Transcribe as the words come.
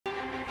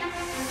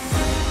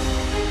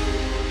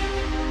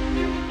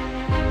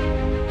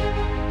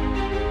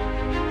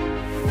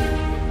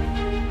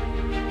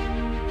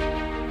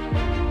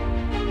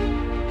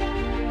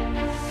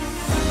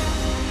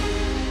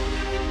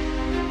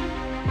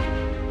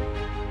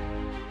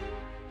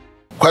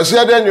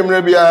Kwasia de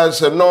nwumre bia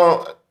se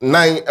no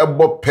nine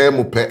ebo pe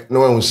mu pe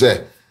no hu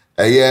se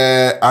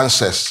eye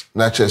ancestors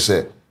na che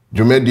se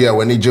dwumadi a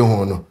wani je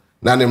ho no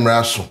na ne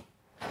mra so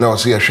na o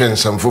se ye hwe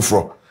nsam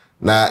foforo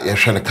na ye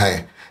hwe ne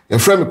kan ye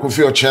fra me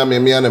kofi o chia me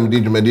me na me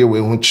di dwumadi we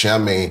hu chia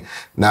me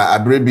na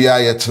abre bia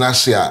ye tena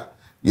se a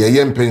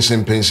ye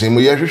mpensen mu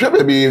ye hwehwe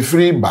ba bi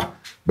free ba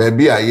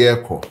bi a ye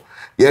ko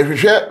ye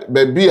hwehwe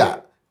ba bi a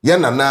ye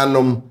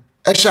nananom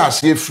e hye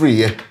ase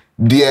free ye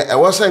de e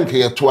wosenke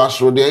ye to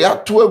aso de ya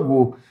to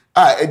agu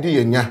a edi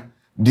yenya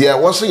de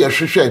wose ye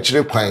hwehwe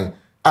akire kwan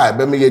a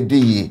be me ye di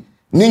yi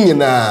ni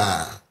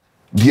nyina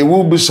de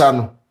wo busa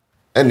no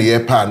ene ye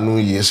pa no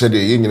yi se de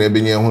ye nyina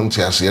be nye ho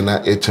ntiase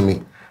na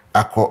etimi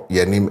akọ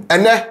yanim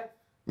ene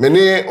me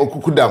ne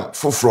okukudam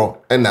foforo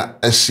ena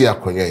asi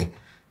akonyan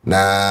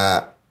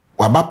na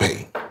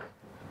wabape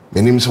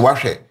menim se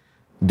wahwe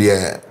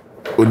de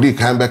odi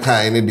kan be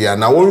kan ne de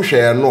na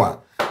wonhwe no a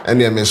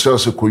ene me so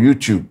ko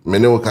YouTube me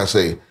ne wo ka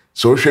say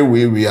so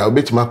hwe we a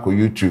obetima ko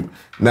YouTube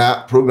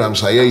na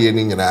programs ayeye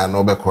ni nyina na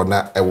obekọ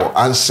na ewo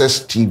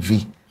Ancestors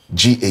TV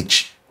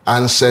GH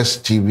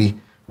Ancestors TV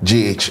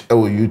GH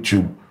ewo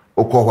YouTube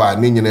okọ hwa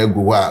ni nyina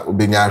egu hwa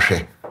obenya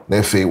hwe na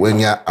efe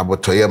wanya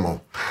abotoyemo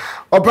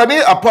Opani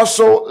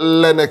Apostle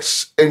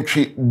Lennox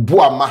entry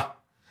Buama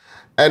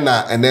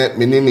ene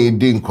menini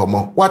di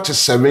nkomo. What is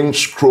 7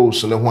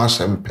 scrolls in the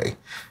Wasempe?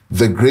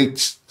 The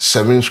great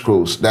 7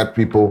 scrolls that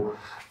people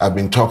have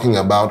been talking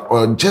about,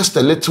 or just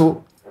a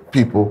little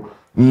people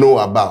know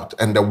about,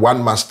 and the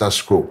one master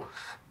scroll.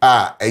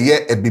 A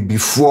year a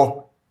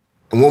before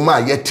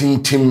Moma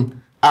yetintim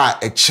a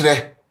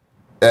chre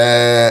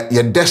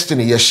your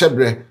destiny, your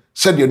shebre,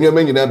 said your new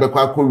men you never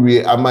quite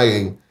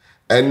amaye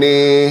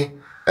any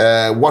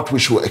what we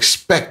should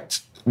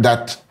expect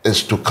that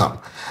is to come.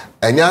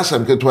 And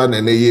yasam ketwan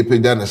and ye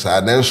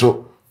pejanesa, and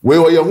so we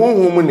were your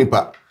home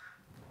nipa.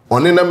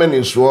 On in a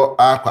many so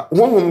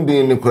home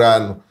din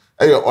Nikran,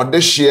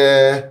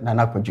 Odehye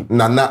Nana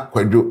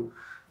Kwadwo,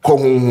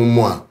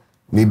 Kohumwa,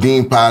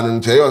 Nidin Pan,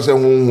 and tell us a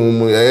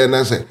home,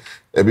 I say,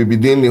 a baby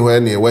din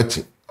when you're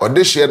wetting.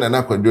 Odehye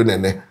Nana Kwadwo,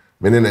 and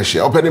Menene,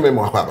 opening me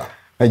more.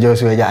 I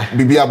just say,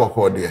 Bibia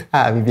Boko, dear.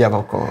 Bibia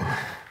Boko.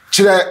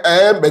 Chile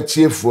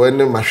betiefo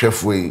ene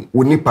mahwefo yi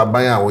woni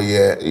paban a wo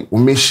ye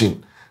mission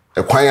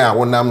ekwan a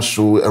wonam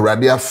so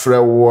awrade afre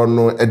wo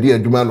no ade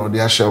adwuma no de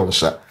ahye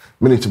wonsa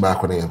minute ba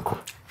ko ne yanko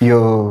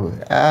yo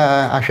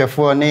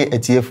ahwefo ne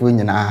etiefo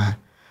nyina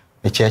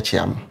e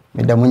chechiam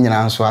me da mu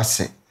nyina nso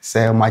ase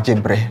se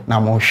magebre na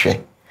mo hwe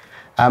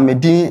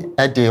amedi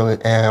ede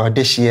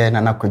Odehye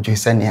Nana Kwadwo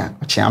sania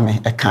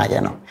ochiame e kan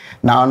ye no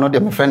na ono de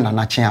me friend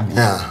Nana chiame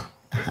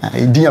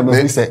idi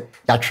amabu se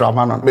ya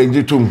trauma no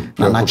mejitum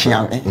na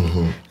chiame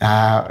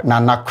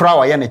na kra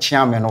wa ye ne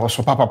chiame no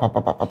so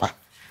papa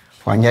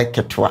wanye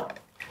ketwa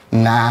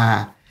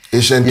na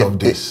ancient of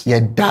this ye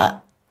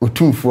da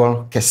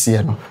otumfo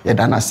kese no ye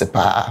da na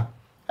sepa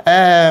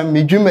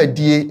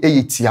medwumadie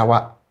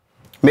eyitiawa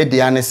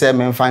media ne se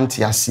memfa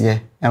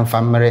ntiase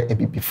emfa mmere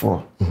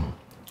ebibifo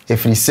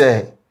efri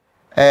se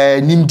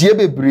nimdie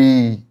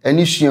bebre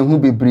ani suahu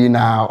bebre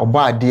na obo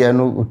ade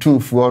no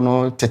otumfo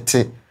no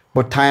tete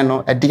botan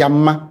no ede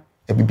amma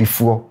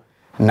ebibifo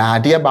na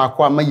ade ba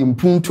akwa ma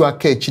yimpuntu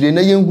aka akire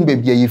na yenhu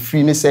bebia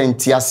yefri ne se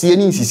ntiase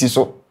ni nsisi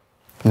so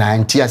na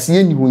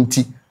ntiase ni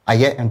hunti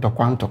aye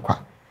entokwa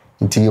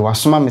nti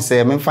wasoma me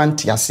se memfa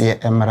ntiase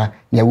emra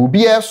ya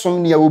obi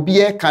esom ne ya obi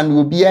e kan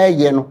obi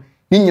ye no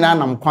ni nyina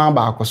nam kwan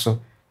ba akoso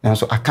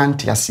nanso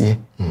akantiase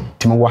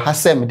timo wo ha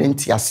se me de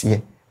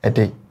ntiase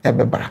ede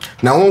ebebra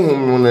na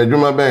honhum no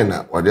adwuma ben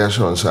na wode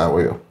ahye nsa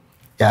awoyo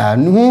ya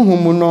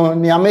honhum no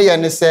ni ameye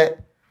ne se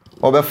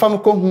obefam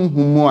ko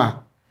honhum a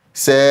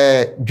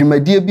se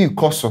dwumadie bi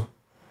koso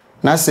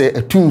na se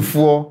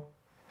atumfo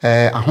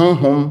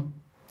ahonhom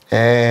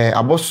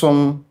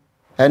abosom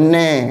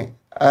ene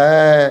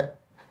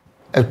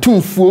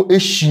atumfo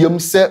ehyiam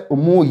se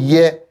omo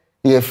ye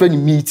ye friend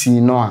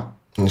meeting no a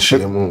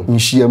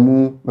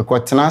nhyiamu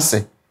mekotena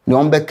se ne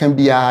ombeka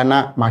bia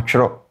na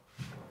matwero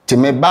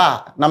teme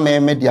ba na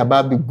me dia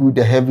ba be good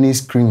the heavenly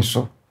screen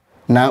so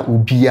na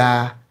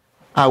obia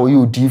a wo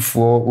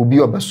yodifo obi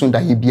obesonda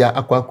ye bia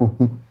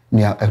akwakohu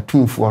ne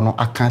atumfo no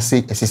aka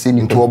se esese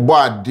ni to obo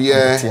ade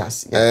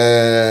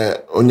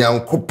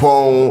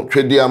onyankopon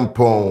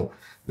twediampon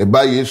ne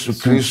ba Yesu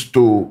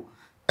Kristo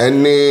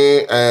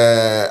ene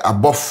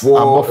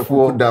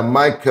abofo da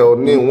Michael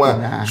ne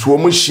wa so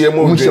mu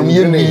hyiamu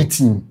ye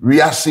meeting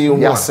wiase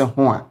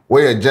ho a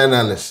we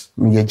journalist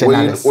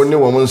oni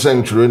wo mun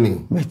sentro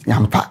ni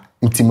yampa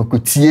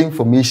intimakotie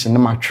information na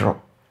matwero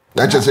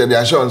na che se de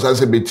assurance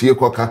say betie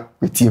koka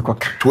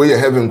to ye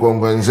heaven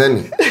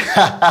kongonzani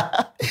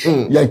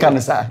ya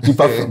kanisa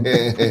dipa from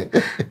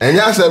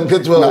enya sam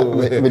ketwa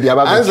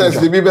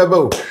ancestors bi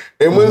bebo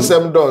emun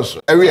sam dos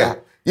area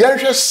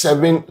yenhwe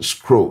 7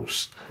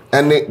 scrolls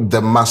and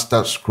the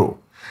master scroll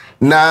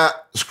na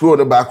scroll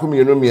no ba ko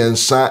mienu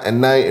miensa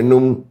enan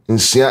enum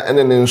nsia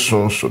ene ne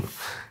nsonso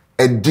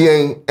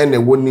edien ene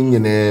woni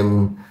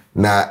nyinem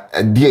na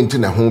edien ti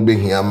na ho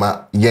behia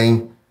ma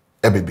yen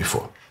ebe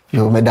before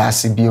yo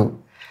medasi bio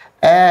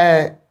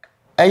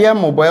eye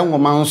moboye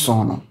nwoma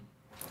nson no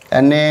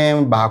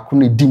ene baako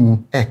ne dimu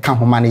ka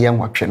homa ne ye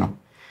nwotwe no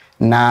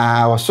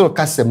na osoro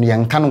kasem ne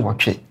yenka no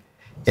nwotwe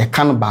ye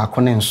ka no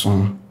baako ne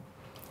nson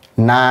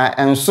na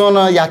enson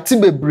no yate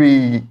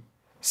bebre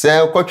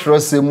se kwotro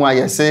semu a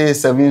ye say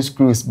 7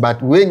 screws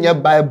but we nya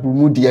bible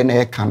mu de na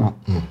ye ka no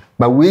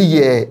but we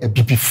ye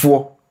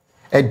abibifo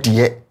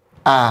de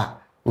a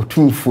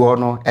otumfo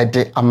no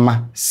de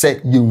ama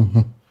se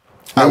yenhu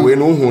a we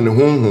no hu ne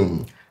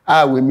honhom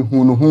a we mi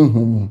hu no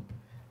honhom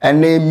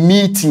ene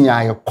meeting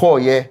a ye call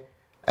ye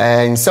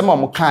nsem a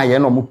mo kan ye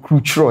no mo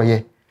kruchro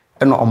ye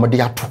eno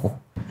omode ato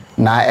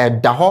na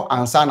da ho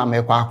ansa na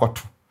me kwa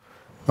akoto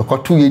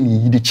mekoto ye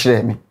ni yidi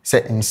kire me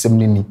se nsem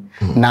ni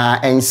na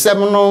nsem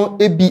no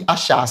ebi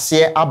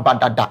ahyase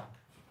abadada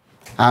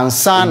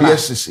ansa na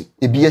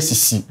ebi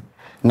asisi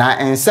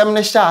na nsem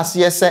ne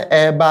hyase se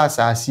eba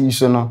asasi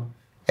so no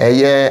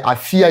eye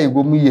afia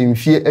yegomu ye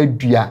mfie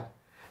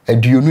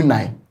aduonu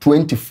nan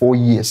 24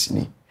 years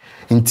ni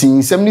nti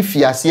nsem ne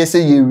fiase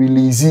se ye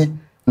release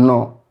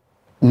no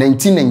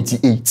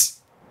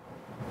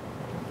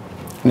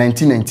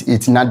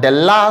 1998 na the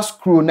last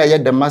screw na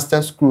the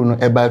master screw no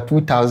about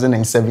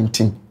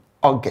 2017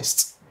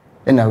 August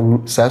and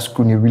a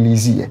screw ni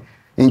release here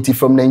into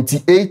from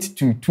 98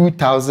 to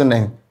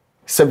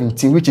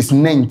 2017 which is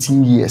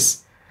 19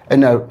 years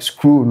and a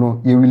screw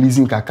no you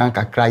releasing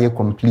kakra ye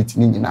complete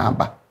ni nyina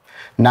aba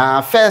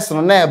na first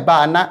no na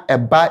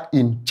eba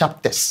in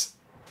chapters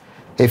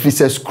if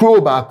it's a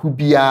screw ba ku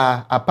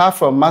bia apart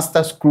from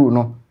master screw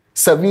no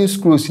 7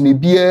 screws ni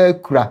bia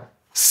kura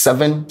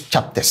 7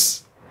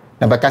 chapters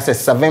na baka say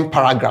 7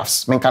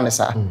 paragraphs men kan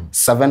say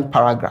 7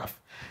 paragraph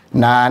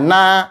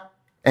na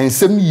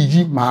ensem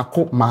yiyi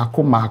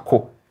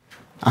maako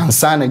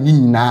ansa na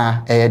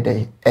nyina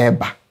eyede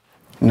eba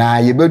na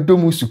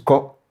yebedomu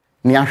suko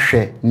ni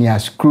ahwe ni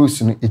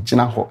screws no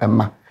ejina ho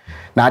ema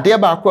na de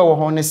ba ko wo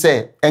ho ne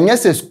say enye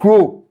say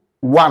screw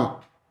 1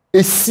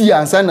 esi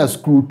ansa na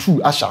screw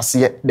 2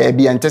 ahyase da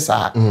bia ente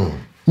saa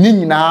ni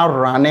nyina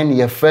running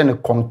ye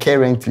friend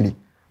concurrently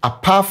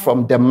apart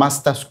from the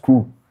master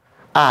screw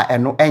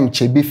eno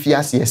enche be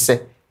fiase se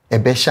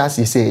ebe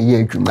hyase se ye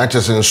adwuma na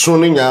chese nso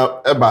ni nya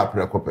eba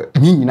prekope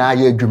ni nyina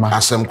ye adwuma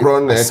asem kro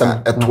na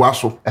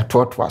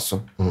etoa so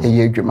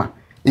ye adwuma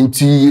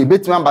nti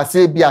ebetima ba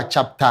se bia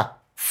chapter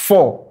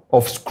 4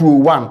 of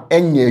screw 1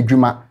 enye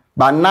adwuma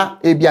ba na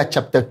ebia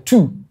chapter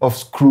 2 of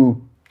screw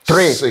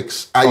 3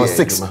 6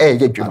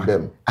 ye adwuma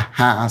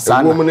aha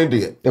sana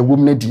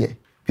ewom ne de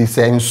ti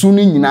se nso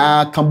ni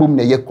nyina kambom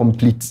na ye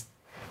complete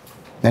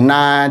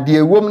na de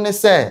ewom ne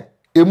se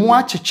emu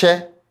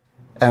acheche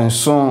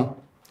enso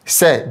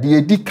se de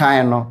edi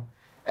kan no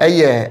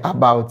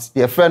about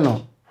your friend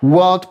no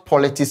world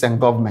politics and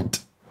government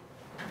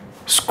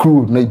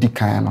screw no edi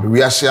kan no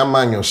we ase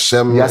amanyo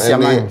sem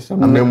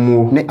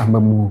amemu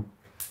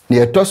ne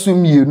etosu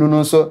mienu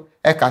no so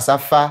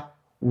kasafa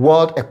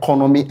world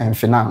economy and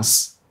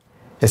finance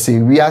ese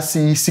we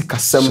ase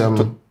sikasem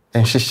to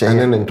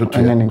enhyehyɛ ene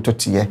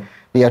ntotie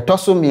ne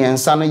etosu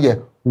miensa no ye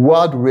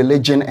world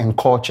religion and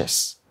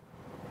cultures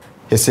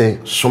ese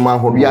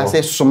we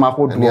ase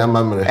somahodo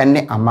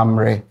ene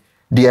amamre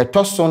de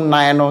etoso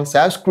nan no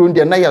sa screw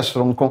de na ye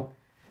soronko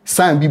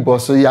san bi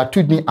boso ya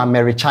tudi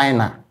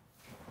Americhina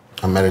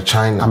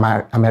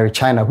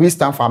we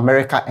stand for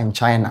America and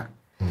China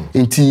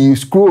inti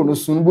screw no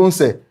sunbon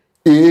se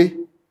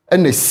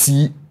na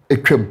C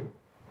etwam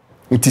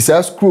inti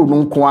sa screw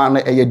no nko an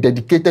e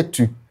dedicated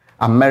to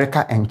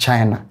America and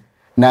China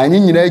na anyi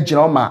nyina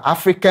agina ma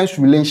Africans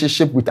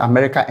relationship with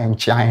America and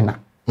China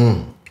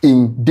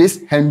in this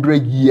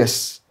 100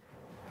 years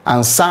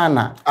and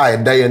sana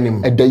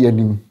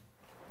edayanim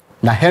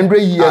na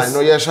 100 years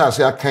no yes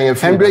say akan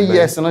 100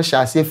 years no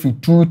shall say for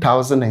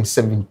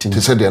 2017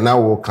 to say there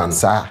now wo kan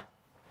sa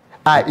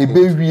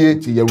ebewie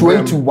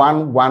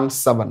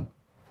 2117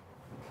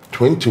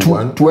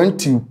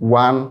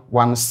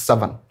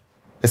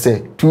 it's a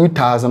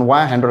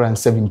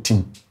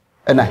 2117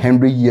 and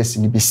 100 years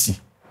in BC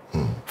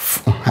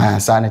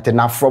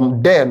na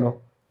from there no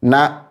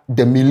na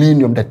the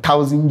millennium the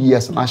 1000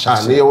 years na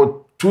they were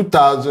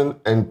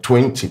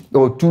 2020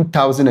 or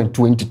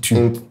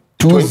 2022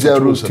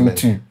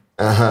 2022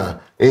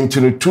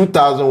 into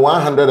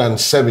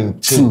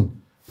 2117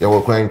 you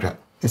were going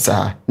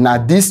now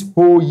this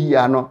whole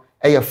year no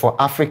for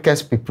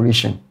Africa's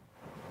preparation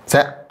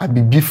say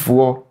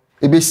abibifo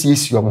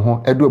ebesiesi omo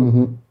ho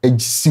hu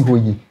agisi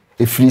hoyi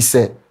efiri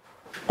se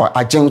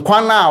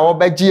agenkwa na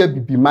obegie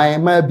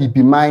bibiman ma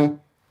bibiman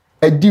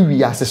adi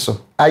wiase so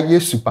aye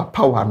super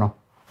power no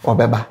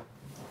obeba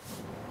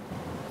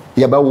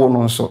yeba wo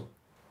no so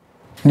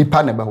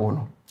nipa na ba wo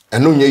no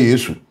eno nye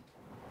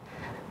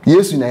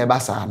Yesu na yeba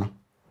sa no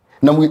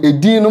na mo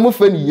edin no mo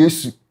fa ni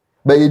Yesu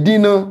ba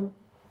edin no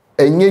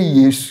enye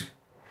Yesu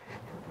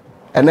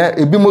ena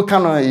ebi mo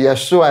kan no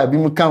Yesu ebi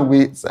mo kan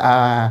we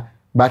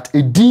but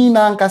edin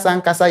na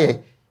nkasa ye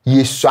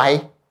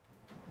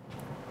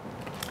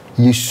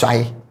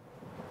Yesai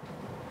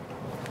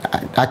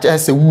acha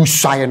se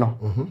wusai no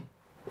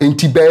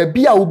enti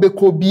baabi a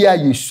wobɛkɔ bia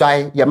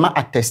yesua ye ma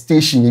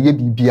attestation ye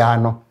bibia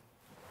no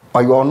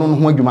oyo ono no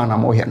ho adwuma na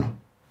mo hye no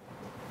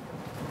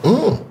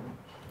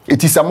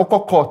eti samoko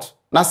court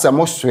na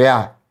samosoe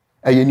a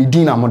aye ni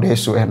din na mo de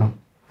so no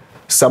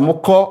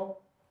samoko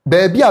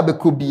baabi a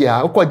bɛkɔ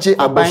bia ukɔgye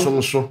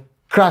aban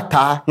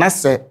krata na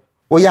se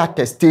oya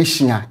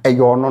attestation a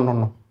ayo ono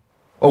no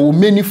or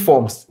many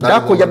forms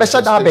that ko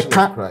yebesha da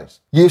beka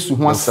yesu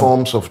ho asem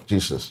forms of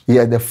Jesus.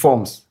 Yeah, the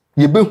forms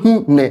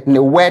yebehu ne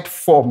word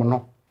form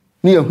no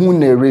ne yehu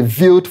ne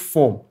revealed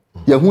form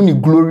yehu ne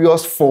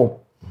glorious form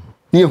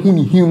ne yehu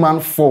ne human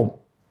form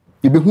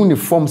yebehu ne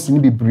forms ni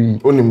bebree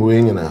onim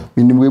we nyina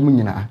mu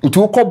nyina nti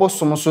wokobo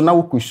so na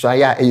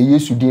wokosua a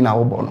yesu din na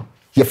wobo no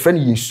ye frɛ no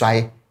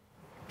yesuae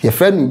ye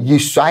frɛ no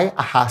yesuae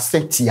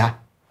ahasetia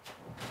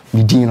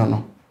ni din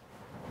no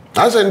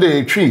asa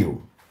nde twi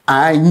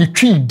I ni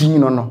twi din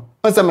no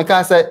onse me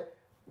ka say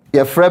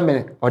ye frɛ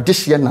me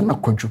Odehye Nana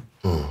Kwadwo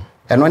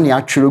eno ne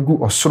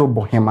atweregu osoro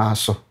bohema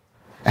so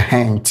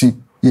nti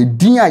ye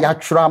din a ya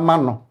twera ma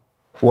no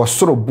wo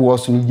soro bo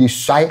so ni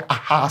yesuae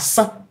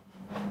ahasa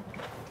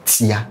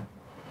tia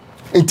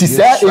nti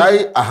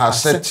say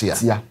ahasa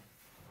tia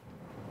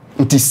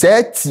nti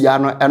say tia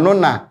no eno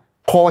na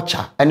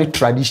culture any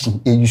tradition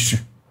eyusu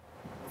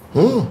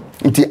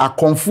nti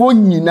akonfo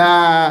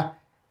nyina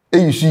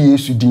eyusu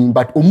yesu din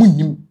but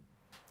omunyim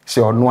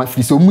se ono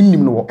afiri se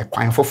omunyim no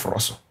ekwan foforo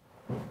so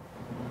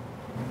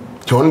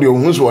John de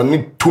ohun so oni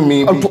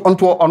tumi bi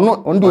onto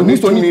oni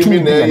so ni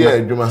tumi na ye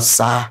adwuma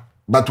sa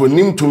but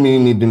onim tumi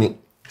ni dini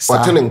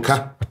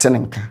watenenka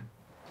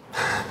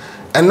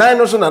and nine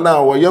no so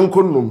na wo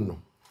yankonum no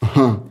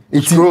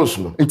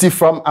it's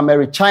from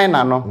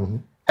China no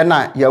and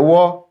ye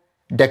wo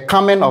the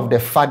coming of the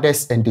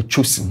fathers and the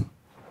chosen.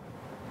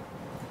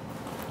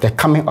 The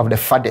coming of the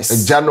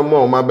fathers.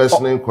 Janomo ma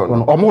besne ko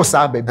no. Omo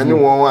sa ba bi. Ene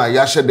won a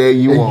ya hye da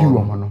yi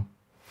won no.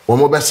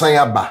 Omo besan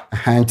ya ba.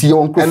 Anti ye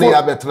onkrofo. Ene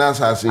ya betena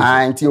asase.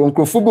 Anti ye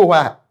onkrofo go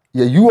ha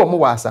ye yi omo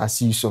wa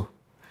asase so.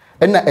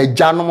 Ena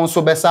ejanom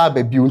so besa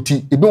ba bi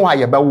nti ebi ho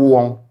ye ba wo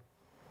won.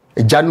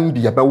 Ejanom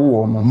bi ye ba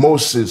wo won.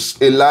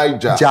 Moses,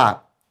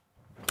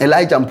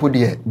 Elijah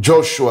mpodie,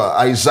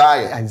 Joshua,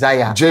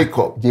 Isaiah,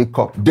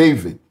 Jacob,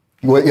 David.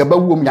 Ye ba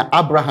wo mu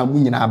Abraham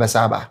nyina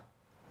besa ba.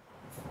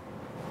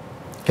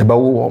 Keba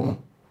wo mo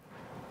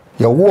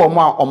ye wo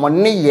mo a omo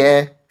ne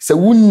ye se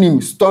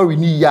wunnim story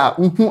ni ya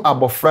unhu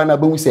abofra na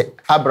bewu se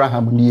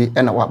Abraham ni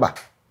e na waba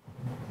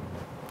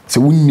se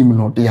wunnim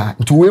no de ya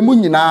nti we mu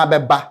nyina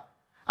beba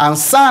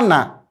ansa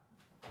na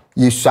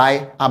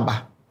yesai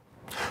aba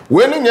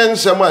we ni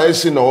nyensem a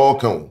esi na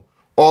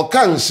o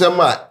kan nsem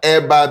a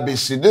eba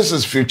besi. This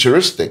is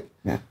futuristic.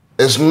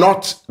 It's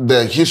not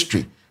the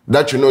history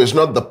that you know, it's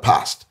not the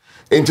past.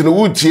 Into the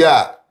wood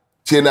tia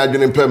na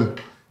adwenempem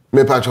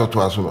me pacho to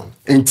asuma.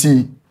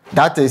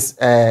 That is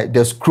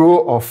the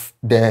scroll of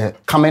the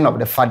coming of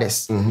the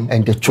fathers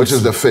and the church. Which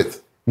is the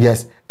fifth.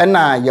 Yes. And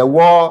now your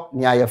war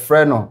near your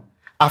friend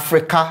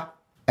Africa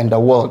and the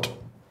world.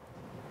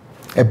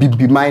 A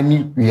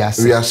bibimani we are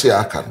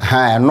akan.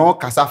 Ha no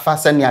kasafa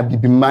senia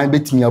bibimani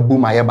betimi abu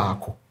ma ye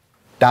baako.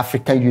 The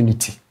African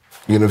unity.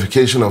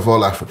 Unification of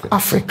all Africa.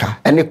 Africa.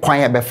 Any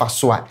kwan ebefa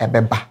so a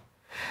ebeba.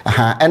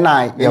 And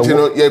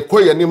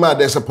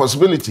there's a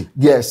possibility.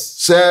 Yes.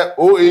 Say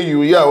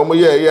OAU ya omo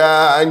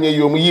ya anye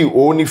yomu yi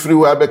oni free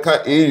wa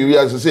beka AU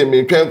ya say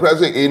me twen kra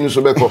say enu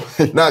so beko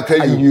na ka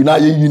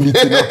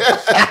unity no.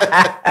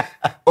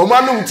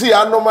 Omanum ti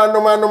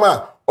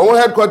anoma omo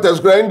headquarters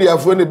kra India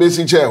fo ne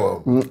basic chair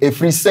wo.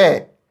 Efri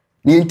say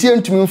ni enti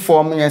ntumi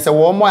inform yen say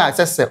wo mo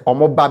asese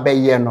omo ba be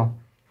ye no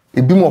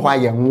ebi mo hwa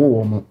ye nwo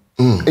wo mo.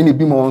 Eni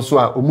bi mo nso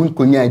a omun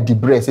konya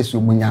dibre sese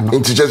omunya no.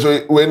 Nti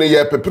cheso we ne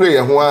ye prepare ye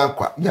ho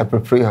akwa. Ya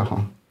prepare ho.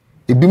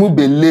 Ebi mu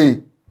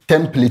bele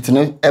template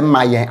no e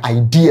ma yen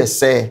idea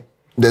say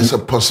there's a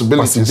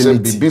possibility say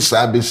bibi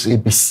sa besi.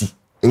 Ebesi.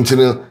 Nti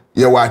no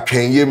ye wa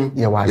twenyem,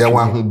 ye wa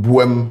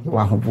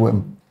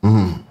hobuam.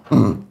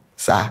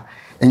 Sa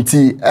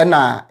nti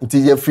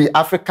ye free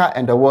Africa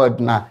and the world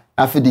na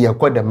afide ye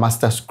call the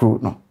master scroll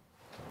no.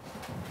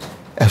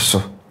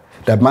 Eso.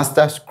 The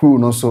master scroll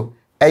no so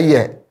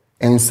eye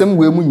ensem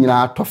we mu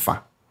nyina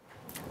atofa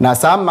na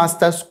sa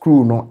master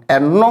scroll no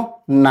eno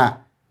na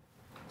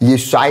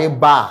yesua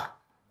ba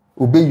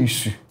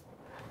obeyusu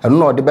eno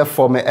na ode be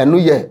form eno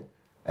ye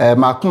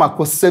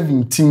makomako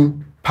 17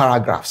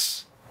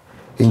 paragraphs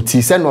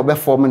enti se no be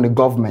form the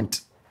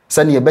government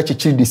se ne ye be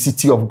chichi the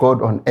city of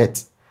God on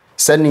earth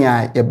se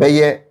ne ye be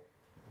ye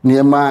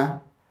niema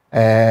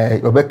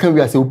obeka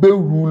wi ase obe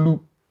rule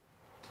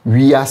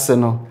wi ase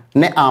no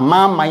ne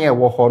amama ye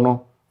wo ho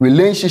no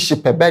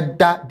relationship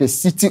better the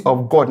city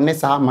of God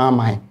nesa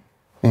mama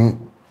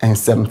and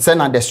some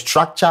the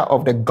structure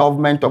of the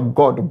government of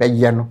God be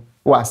ye no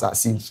was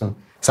assumption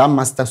some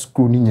master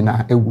school ni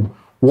nyina ewu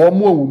wo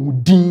mo wo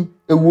din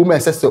ewu ma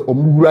sese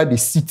omwura the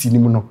city ni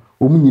mu no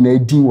omu nyina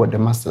din wo the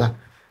master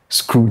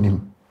school ni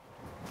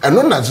and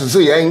no na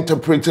say you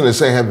interpreting the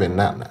say heaven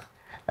na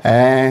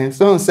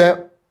so say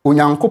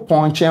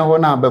onyankopon chen ho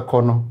na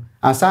abekọ no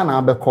ansa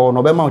na abekọ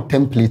no be ma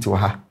template wa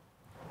ha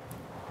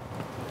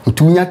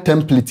Utunya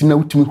template na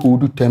utumi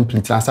hold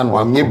template na sa no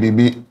wanye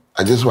bibi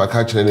I just wa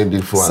catch any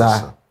difference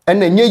sa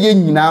ena nye ye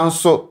nyina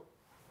nso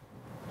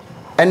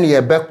ena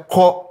ye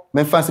bekọ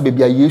memfanse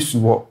bebia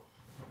Yesu wo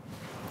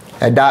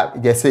eda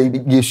ye say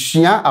ye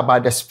shia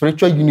about the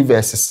spiritual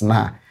universes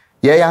na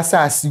ye ya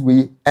sa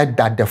asiwe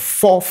eda the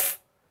fourth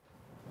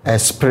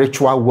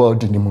spiritual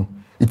world ni mu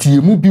iti ye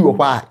mu bi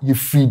wo a ye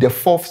free the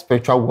fourth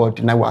spiritual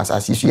world na was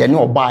asisu ye ne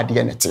oba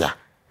ade ne tia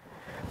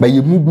ba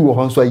ye mu bi wo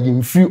ho nso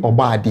ye free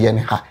oba ade ne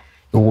ha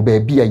wo ba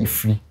bia ye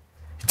free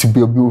iti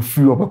be obi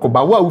free obekọ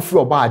ba wa wo free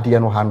oba ade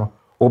no ha no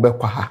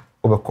obekọ ha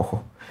obekọ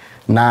ho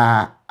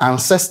na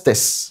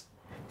ancestors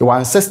your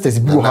ancestors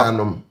bi wo ha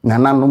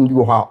nananom bi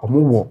wo ha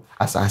omo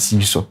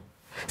asasi so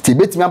ti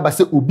betimi aba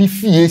se obi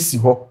fie si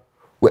ho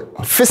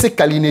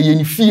physically na ye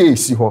ni fie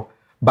si ho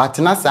but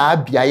na sa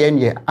bia ye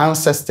ne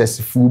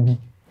ancestors fu bi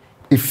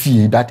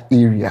efie that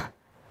area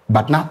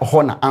but na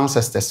ho na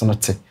ancestors no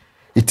te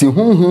iti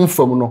hunhun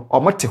fam no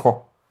omo te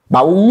ho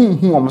ba wo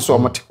hunhun omo so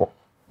omo te ho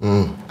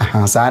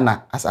sa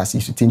na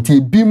asasi so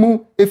tinti bi mu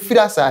efiri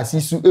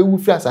asasi so ewu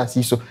firi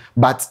asasi so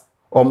but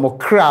omo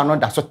kra no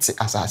da so te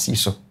asasi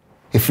so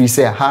efiri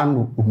se ha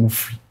no omu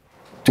free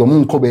to omu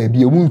nko ba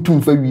bia omu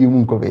ntum fa wie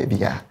mu nko ba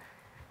bia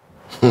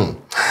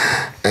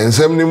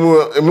ensem ni mu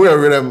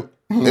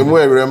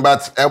ewurem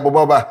but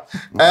eboboba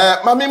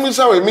mami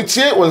musa we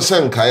mitie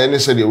wonsenka ye ne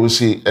se de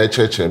wosi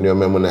church ne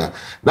omemu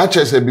na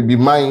church bibi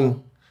man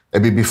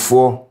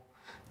bibifo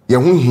ye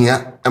ho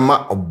hia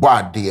ema obo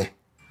ade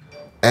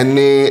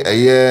ene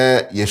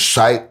eye ye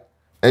shai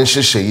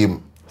enhyehyeyim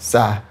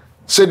sa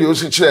se de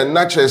wosi kire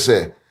na church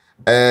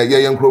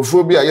ye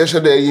nkrofo bi a ye hye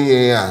de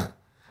ye a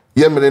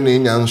ye mere na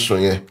nya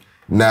nsonye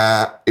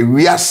na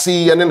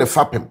ewiase ye ne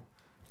fapem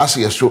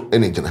ase ye so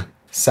enigina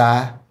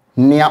sa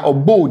nia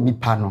obo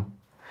nipa no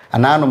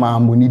anano ma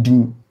amoni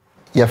din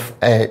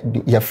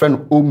ye friend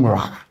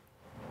Omra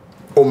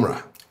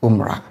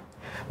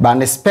but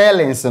the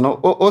spellings no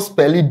o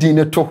spell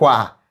din to ho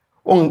a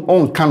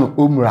on kan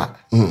Omra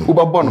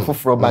ubabo no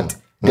foforo but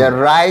the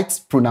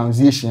right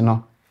pronunciation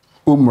no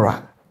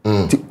Omra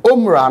the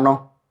Omra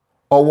no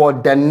or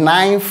the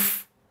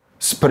ninth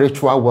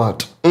spiritual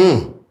world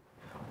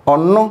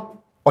ono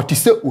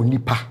otise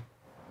onipa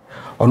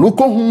ono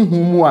ko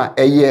hunhum a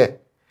eye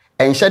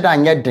enhyeda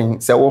anye den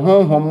se wo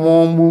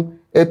honhom mu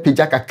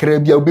epija kakra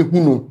bia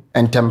obehunu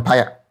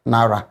entempire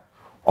nara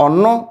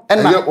ono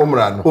ena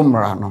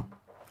Omra no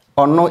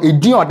ono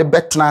edin ode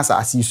betna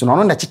asase so no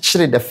ono na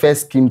chichire the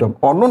first kingdom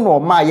ono no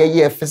ma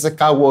ye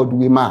physical world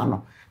we ma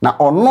no na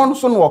ono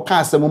so no ka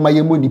asem ma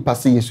ye monipa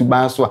se Yesu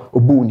ban so a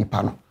obu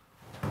nipa no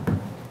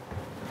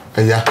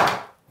eya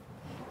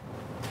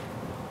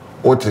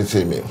what is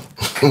it mean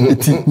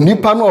iti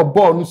nipa no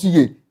obo no so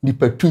ye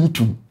nipa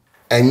tuntum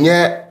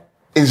enye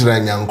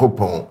Israel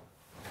nyankopon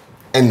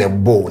ene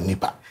bo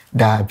nipa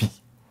dabi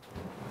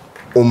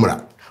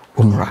Omra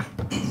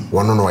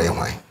wono no ye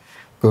hwan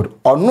good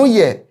ono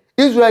ye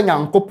Israel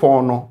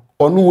nyankopon no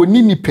ono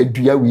woni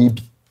nipadua we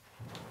bi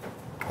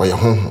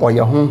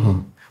oye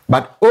honhom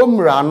but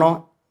Omra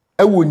no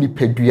ewo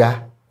nipadua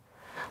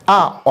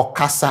a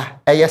okasa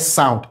eye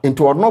sound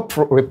into ono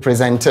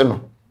represent no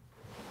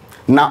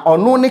na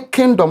ono ne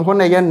kingdom ho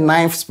na ye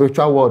ninth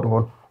spiritual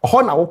world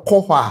ho na wo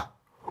kọ ho a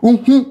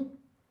unhu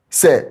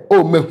se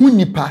o mehu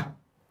nipa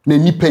na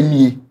nipa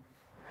nie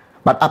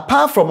but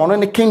apart from ono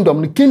ne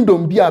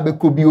kingdom bia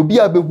bekobi obi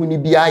abehu ni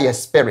bia ye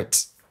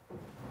spirit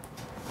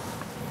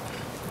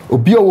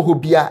obi owo ho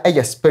bia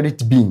ye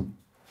spirit being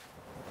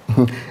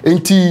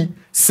enti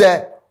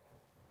se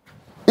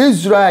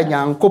Israel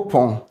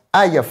nyankopon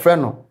aye frɛ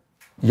no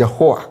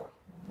Yehowa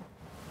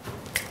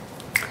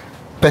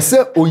pese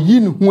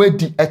oyin hu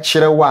adi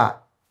ekire wa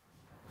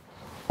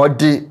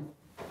ode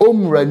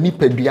Omra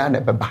nipadua na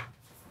beba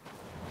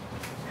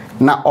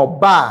na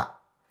oba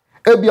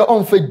ebia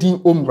onfa din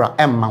Omra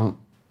emma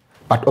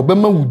but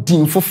obema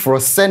wudin foforo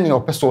sene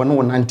opeso ne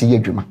wonante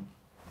yadwuma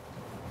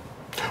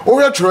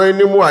o ya tro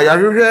ni mu a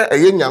yahwehwe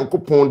eye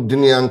nyankopon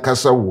din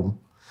ankasa wom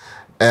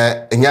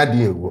enya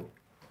de ewo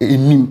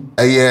enim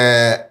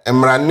eye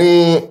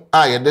emrane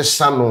a ye de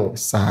sano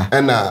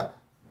na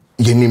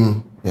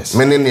yenim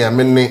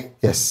mene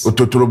yes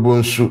ototorobo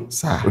nsu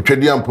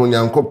otwedi ampo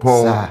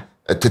nyankopon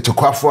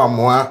tetekwafo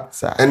amoa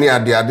ene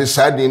ade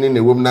sadin ne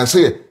wom na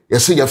se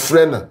yesi ya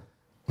friend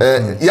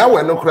ya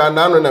we no kra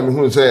na no na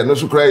mehunu se no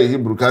so kra ye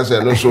Hebrew ka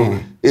se no so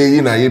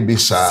eyi na ye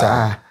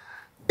bisa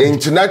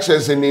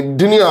international ni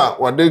dunia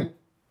wade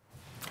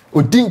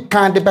odin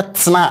kan de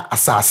betena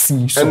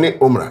asasi so ene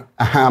Omra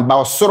ba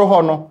osoro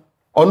ho no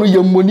ono ye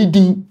moni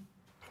din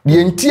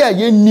ye nti a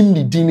ye nim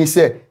ni din ni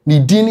se ni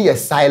din ye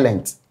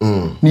silent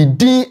ni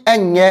din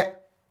enye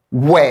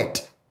word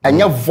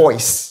enye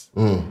voice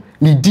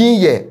ni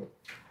din ye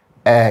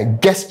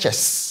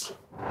gestures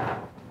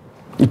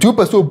it you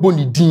person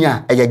boni din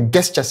a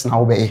gestures na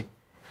obey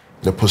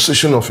the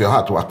position of your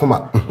heart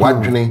wakoma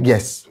wadwene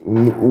yes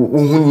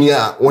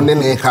uhunya wone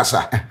ne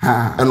kasa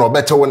and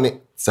obete wone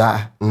sa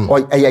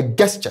or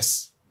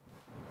gestures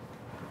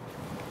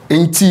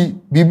enti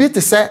bibi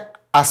te se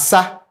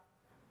asa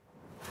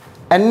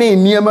ene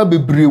niema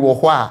bebre wo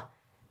ho a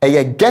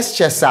eye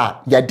gestures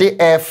a yede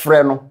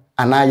airfrɛ no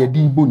ana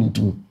yede ibo ne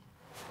din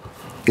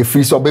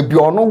efiri so bebi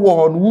ono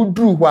wo no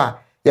wudru ho a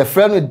ye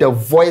frɛ no the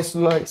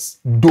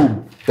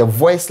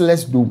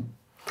voiceless dome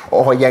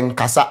o yen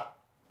kasa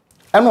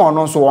ene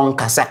ono so on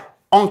kasa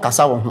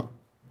wo ho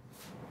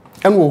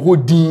ene wo ho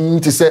din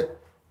ti se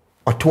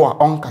oto a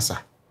on kasa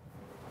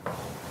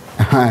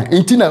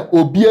intina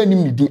obi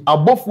anim ne din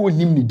abofo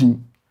onim ne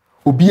din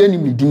obi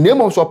anim ne din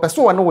nemo so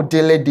person wo no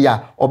dele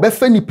dia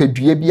obefa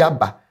nipadua bi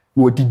aba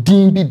wo di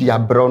din bi dia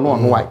bro no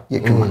no a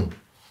yedwuma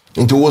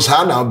nti wo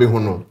sa na obi hu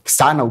no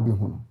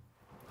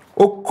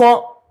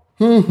okọ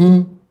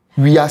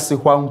wiase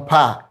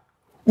hwampa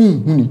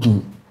unhu ne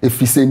din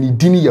efise ne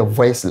din ye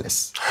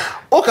voiceless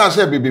o ka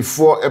say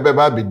before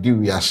ebeba be di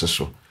wiase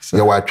so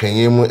ye wa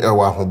twenye mu e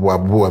wa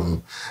hoboaboa mu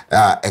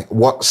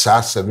what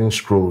sa 7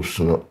 scrolls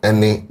no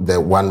any the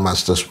one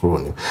master scroll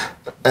no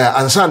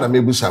ansa na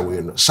mebusa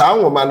we no sa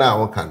nwoma na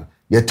wo kan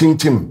ye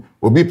tintim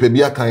obi pe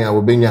bia kan ya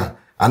obenya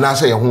ana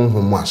say ye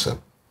honhom mu asem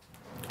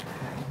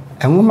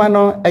enwoma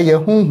no ye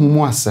honhom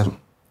mu asem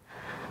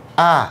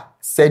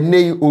se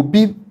nei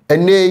obi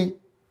enei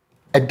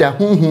eda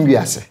honhom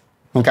wiase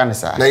nka ne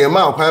sa na ye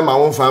ma kwan ma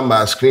won fa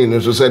ma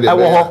screen so say de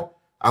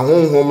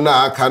ahonhom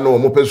na aka no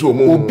mo pesu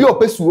omo obi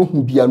opesu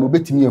ohu bia no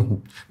betimi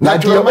ehu na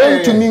de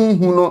ontumi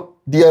hu no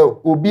de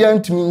obi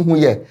antumi hu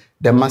ye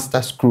the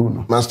master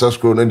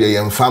scroll no de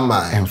ye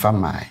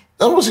mfamai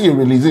that was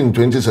released in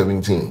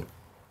 2017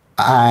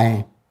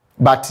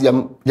 but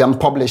yam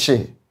publish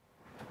it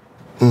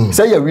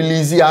say you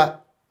release ya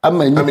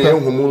amani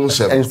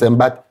ensem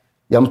but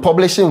yam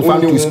publishing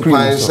fan to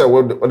screen so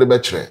what the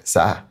betre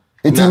sir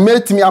it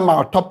made me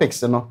about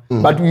topics no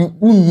but we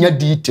unya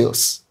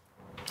details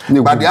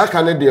but the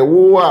akane de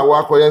wo a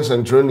wakoye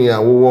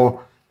centronia wo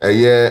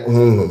eye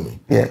honhom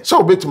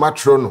so bit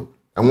matro no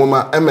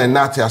enwoma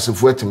emenate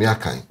asefo atimi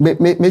akan me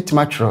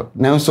matro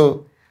now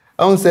so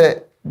I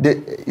say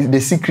the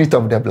secret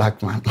of the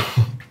black man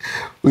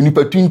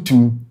onipa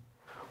tuntum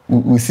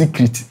u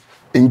secret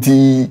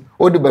enti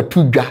o de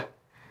batudwa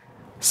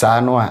saa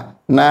no a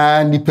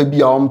na nipa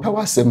bi a ompa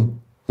wasem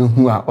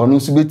ehu a ono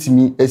so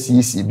betimi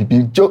asiesie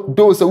bibi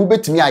do so wo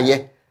betimi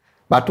aye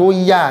but o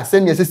ya se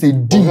ne se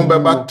di ho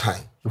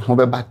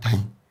beba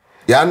time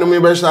ya no me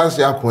be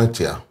chance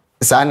akoatia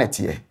saa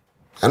netie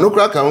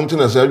anokra ka hunti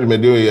na sa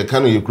dwumede ye ka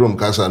no ye krom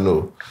kasa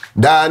no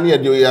da ne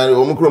ye ya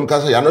o krom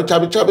kasa ya no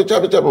chabe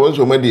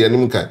wonso made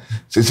anim ka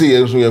sese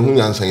ye so ye hu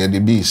nyansan ye de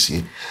bi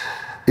sie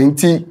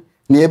enti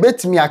ne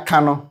ebetimi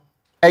aka no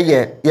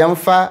eye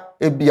yemfa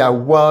ebia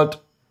world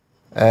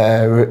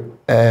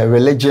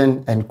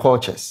religion and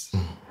cultures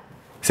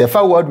se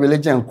fa world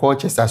religion and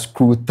cultures as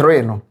screw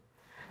 3 no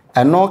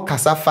eno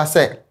kasa fa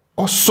se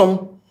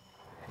osom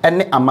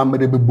ene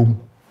amamere bebum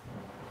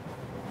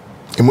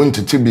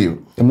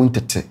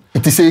emuntete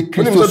iti se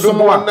Kristo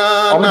somo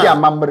omde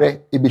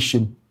amamere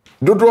ebehim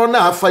dodo na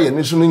afa ye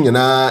nisu no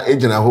nyina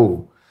ejina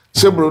ho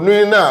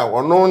sebronu na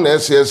ono na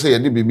ese ye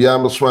de bibia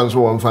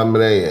msoanso won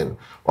famere ye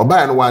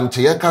oba no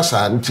wante ye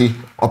kasa nti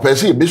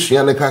opese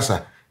ebesua ne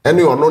kasa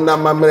ene ono na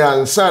amamere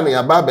ansa ne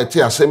aba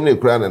beti asem ne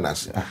kura ne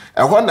nase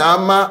eho na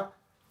ama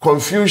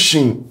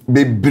confusion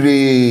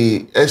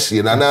bebre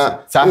esi na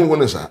hu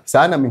ne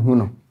sa na me hu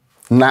no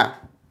na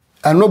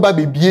anoba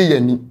bebie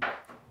yani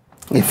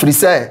efiri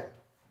se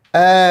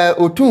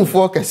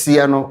otumfo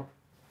kese no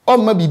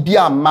omma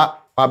bibia amma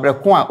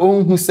abreko a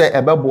onhu se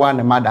ebeboa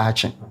ne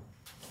madaache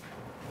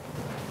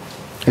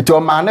eti o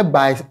ma ne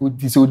bai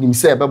odise onim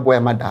se ebeboa e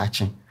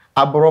madaache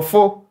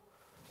aborofo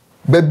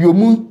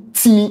babiomu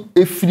tini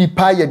efiri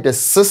pa ye the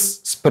 6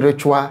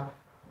 spiritual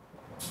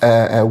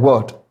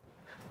world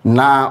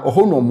na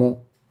ohonomo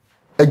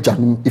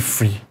ajanum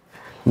efiri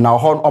na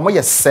omo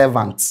ye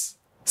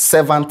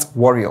servant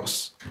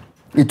warriors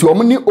iti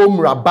omo ni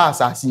omra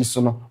bas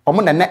asiso no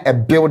omo na e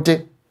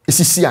build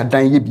esisi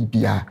adan ye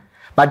bibia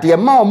but the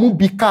ma omo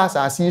bi cars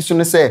asiso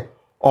no say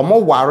omo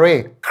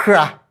ware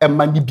kra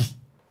emani bi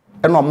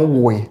e na omo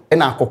woe e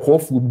na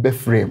akokofu bi be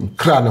frame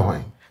kra ne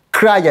hwan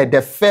kra ye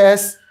the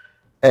first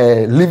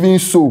living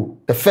soul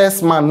the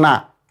first man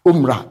na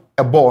omra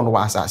e born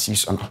was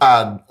asiso no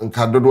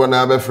nka dodo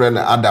na be frame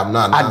na Adam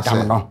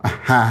no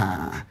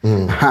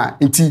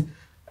iti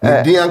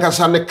di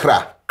ankasa ne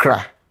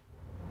kra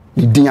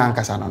di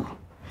ankasa no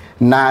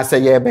na say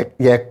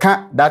ye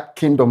can that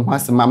kingdom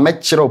has a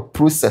mature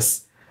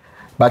process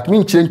but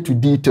me change to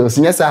details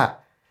yes sir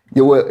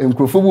you were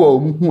enkrofo wo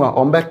hu a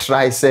on be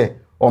try say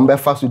on be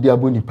fa so di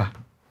abonipa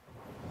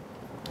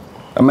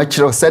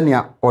mature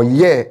senia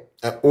oye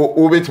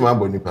o betima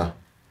abonipa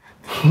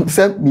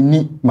say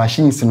mini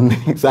machines no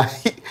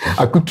say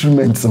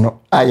accoutrements no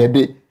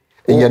ayede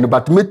ye no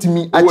but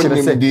metimi a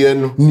kire say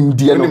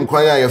nimdie no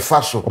kwan ya ye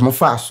fa so omo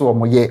fa so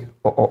omo ye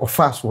o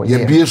fa so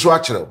ye bie so a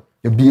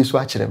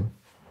kire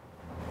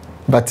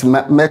but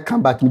me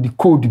come back with the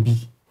code bi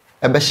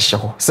ebe hihye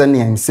ho se ne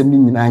ensem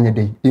nyina anya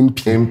dey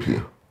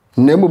mp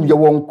na mom ye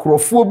won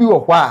krofo bi wo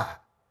ho a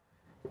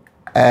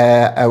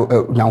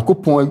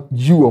nyankopon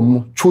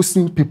you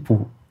chosen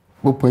people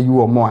bopon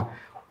you omo a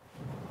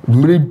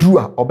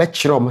mredua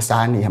obekire omo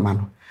saa ne yema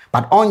no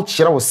but on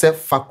kire wo se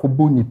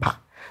fakobo nipa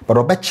but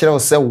obekire wo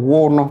se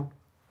wo no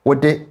wo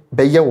de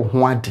beye wo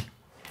ho ade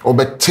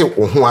obete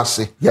wo ho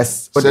ase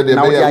yes so de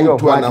be ya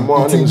wo na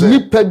mo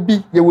nipa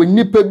bi ye wo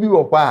nipa bi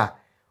wo kwa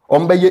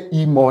ombeye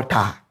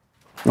immortal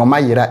no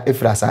mayira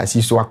efrasa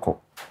asiso akọ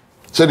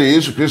so de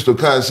Yesu Kristo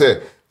kan say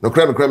no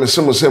kra me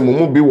semo say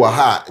mo bi wo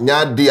ha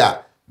nya de a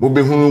mo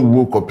be hu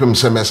wo kopem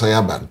se mesan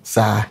yaban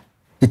sa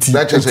iti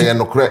na che say ye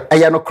no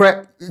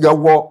kra ya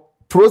wo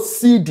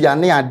proceed ya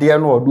ne ade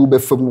no odu be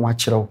fam wa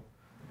kirew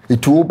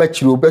itu wo be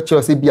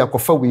kirew say bia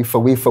kofa we fa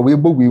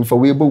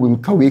bo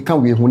ka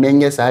we hu na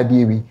nye sa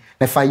ade wi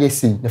na fa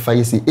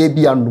yesi e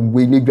bia no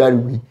we ne dware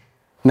we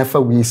na fa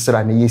we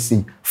sra na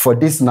yesi for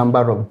this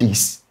number of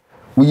days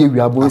we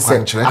abo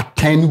say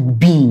attain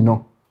being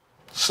no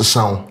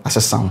as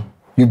a sound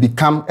you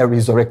become a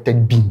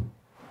resurrected being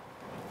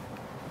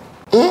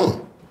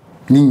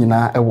ni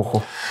nyina ewo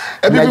ho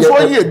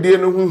before ye die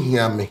no hu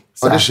hia me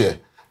odehye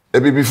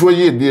before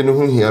ye die no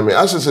hu hia me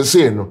asese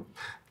say no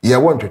ye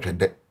won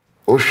twetwede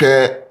o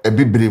hwe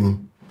ebibrim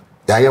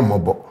ya ye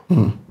mobo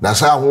na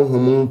sa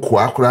honhom nko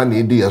akora na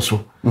edi yeso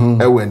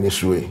ewe ni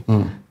suwe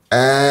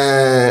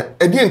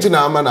edi nti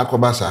na ama na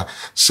kobasa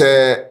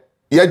se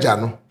yaja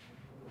no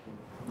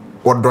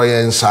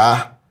wodoye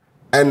nsa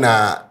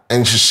ena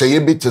enhyehyeye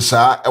bi te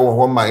saa ewo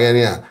ho ma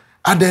yene a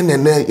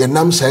aden ne ye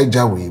nam sa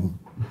eja we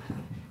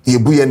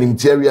yebu ya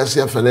nimtia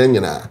wiase afana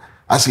nyina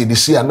ase de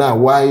sia na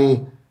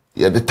wai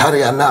ye de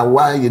tare na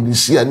wai ye de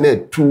sia na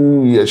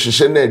tu ye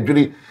hyehye na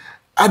adwiri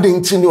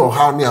aden ti ne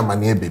oha ne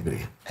amane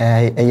bebre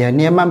ye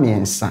ne ma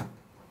miensa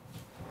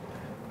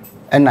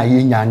ena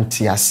ye nya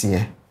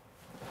ntiase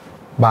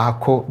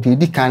baako de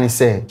di kan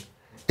se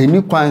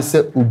eni kwan se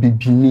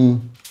obibini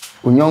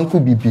onyonko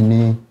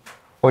bibini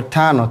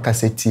otano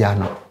kasetia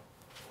no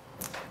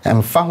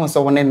emfa ho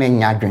so wona ne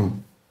nyadwen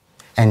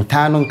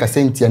entano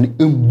nkasentia no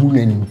embu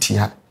na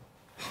ntia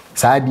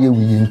saade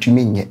wi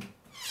yentumi nye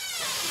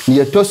ne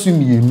yetosu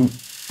mienu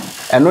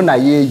eno na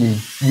ye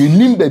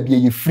yenim ba bia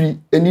ye free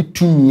eni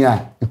tumi a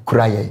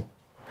ekura ye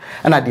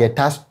ana de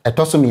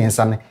etosu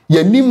miensa ne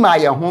yenim ma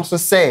ye ho so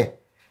se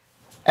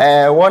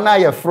wona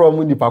ye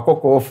from nipa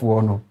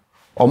kokofo no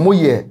omo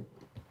ye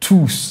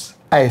tools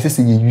a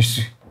yesese ye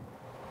use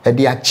e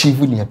de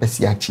achieve ne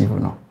yepesi achieve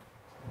no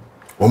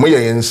omo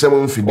ye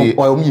yensem mfidie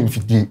omo ye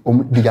mfidie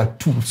omo de ya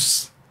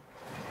tools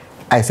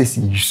I say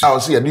see you. I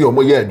see you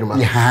omo ye adwuma.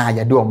 Yeah,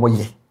 you do omo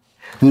ye.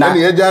 Na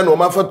ye ja na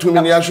omo afa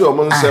tumi ni ahwe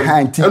omo nsem.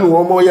 Enu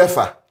omo ye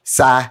fa.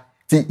 Sa,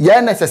 ti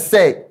ye na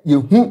say ye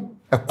hu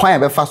ekwan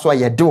be fa so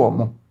ye de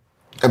omo.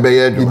 E be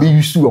ye adwuma. Be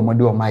yusu omo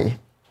de omo ye.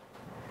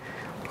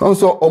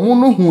 So omo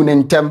no hu ne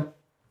ntem.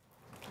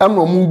 Am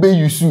omo be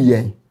yusu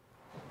ye.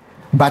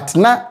 But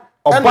na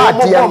oba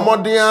de omo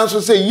de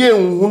anso say ye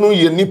hu no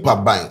ye nipa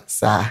ban.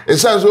 Sa. E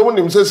say so omo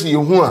nim say ye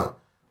hu a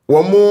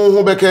wo mo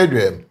hu be ka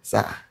adwam.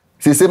 Sa.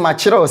 Se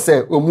machira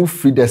say omu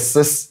free the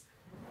six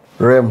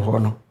realm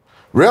hono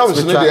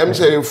realms no dey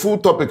say full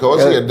topic o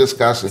say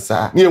discuss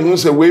ne ehun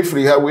say we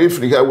free ha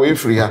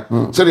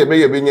say dey be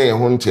ye benya ye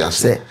ho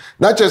ntiase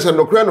na che say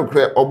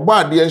nokre ogba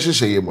ade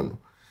enhyehyɛ ye mu no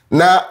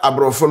na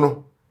abrofo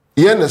no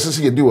ye na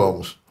sese ye di wo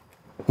mus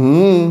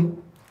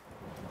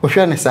o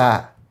hwe ne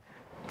sa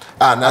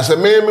na say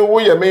me wo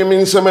ye me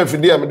nsem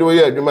afidi am de wo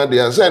ye adwuma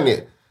de say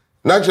ne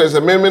na che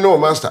say me no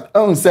master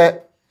on say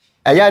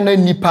aya na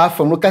nipa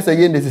afam no kasa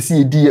ye nesese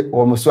ye die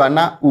omoso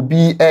ana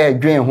obi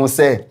dwen ho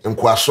se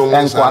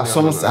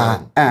nkwasom sa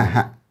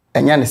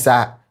enya ne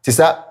sa ti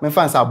sa me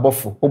fan sa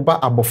abofo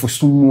oba abofo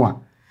sumu a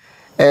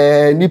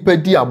nipa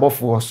di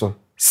abofo so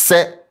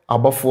se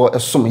abofo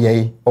esom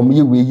ye omo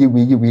ye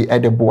we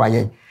de boa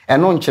ye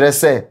eno nkire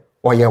se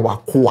oye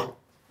wakoa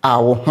a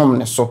wo hom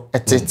ne so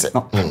etete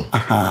no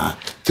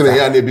tire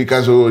ya ne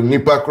because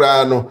nipa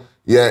kra no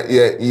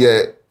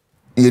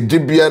ye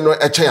dibia no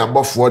eche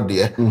abofo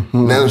de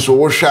nanso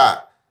wo hwa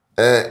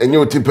enye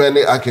otipa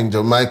ne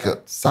Archangel Michael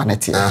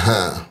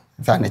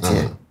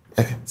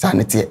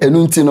sanity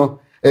enu nti no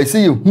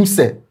ese ye hu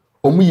se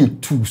omu ye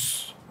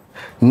tools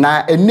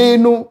na ene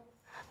no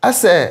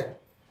ase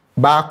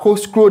baako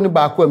scroll ni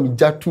baako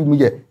amija tu mu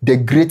ye the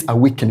great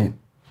awakening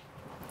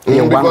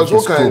because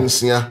what can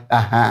sia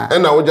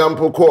and na wo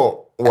jampo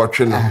ko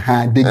watwe no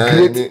the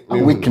great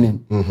awakening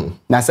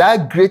na sa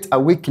great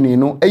awakening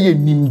no eye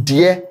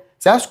nimde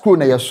sa scroll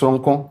na ye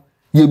soronko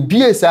ye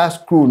bie sa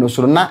scroll no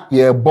so na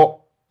ye bo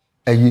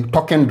ayi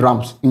talking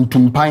drums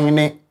intumpan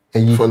ne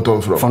ayi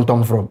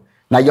phantom from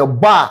na ye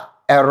ba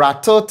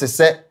rattle te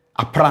se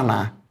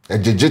aprana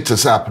ejeje te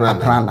se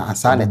aprana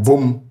sa ne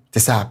bom te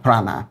se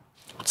aprana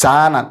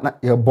sa na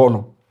ye bo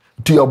no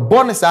to ye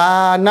bo ne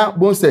sa na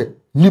bon se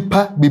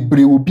nipa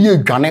bebre obi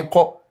adwane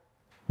ko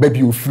ba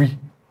bi ofri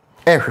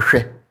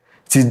ehwehwe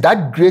ti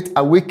that great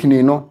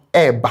awakening no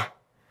eba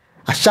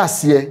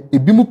ahyase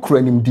ebi mu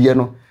kuranim die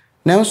no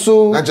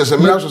nanso na chese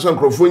mra so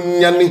nkrofo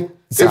nyane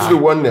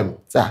everyone them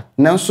sa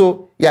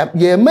nanso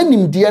ya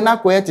manim die na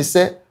koye te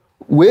se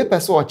we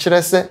pese o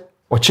kire se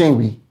o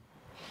chenwi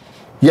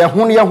ye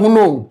hu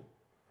no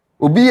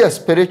obi ya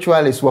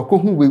spiritualist wa ko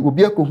hu we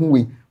obi akohu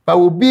we Ba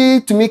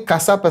obi tumi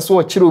kasa pese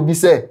o kire obi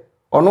se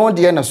ono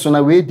de na so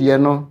na we de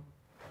no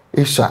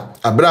esha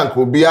abrank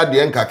obi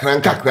ade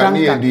nkakran ne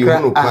yedi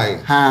hunu kwan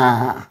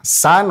ha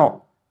sa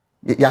no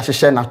ya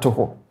hyehye na to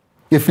ho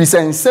efiri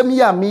se nsem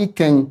ya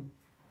meken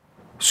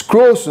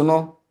scrolls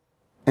no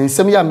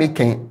nsem ya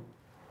meken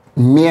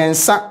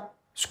miensa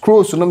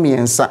scrolls no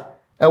miensa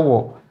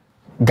ewo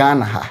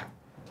Ghana ha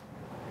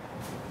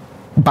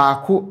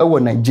baako ewo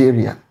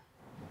Nigeria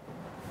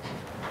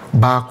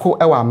baako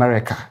ewo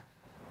America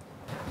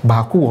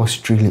baako wo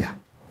Australia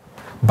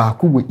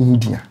baako wo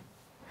India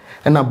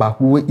ena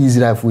baako wo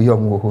Israel fo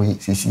yom wo ho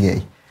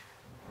CCA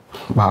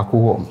baako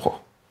wo mho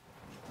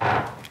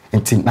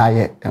enti na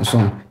ye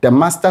enso the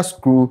master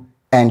screw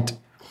and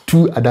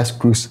 2 other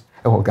screws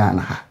ewo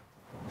Ghana ha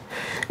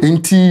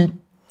enti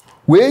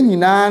we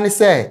nyina ne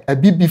se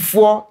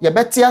abibifo ye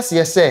bete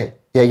ase se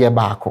ye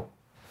baako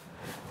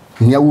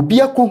nia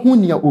obi akohu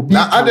nia obi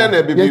na ade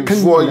na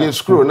bibifo ye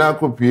screw na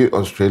akopie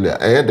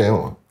Australia den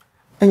ho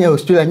enya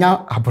Australia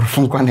nya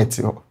abrofo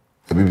nkwaneti ho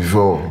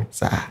bibifo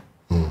sa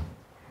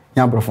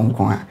nya abrofo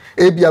nkwa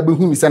ebi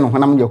abehu mi se no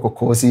honam ye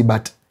kokosi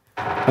but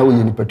na wo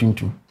ye ni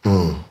patuntum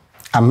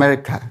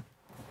America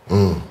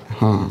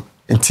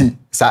enti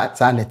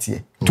sa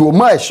netie to o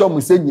ma show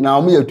mu se nyina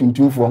o ma ye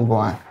tuntumfo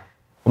ngwa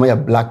o ma ye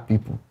black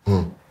people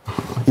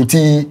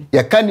enti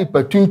ye kani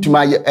patuntum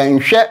aye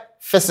enhwe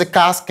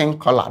physical skin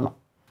color no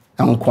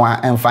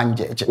nkwa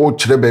enfanjeje o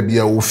kire ba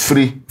bia o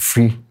free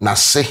na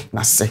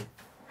se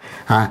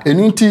ha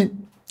enunti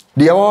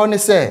de wo ne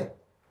se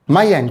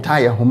maye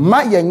ntaye ho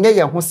maye nye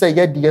ye ho se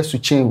ye de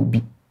asuchen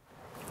obi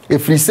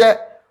efiri se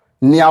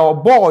nia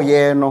obo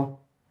ye no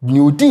ni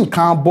odi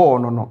nkan bo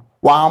no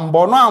wa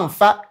mbo no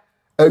amfa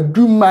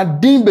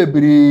adumadin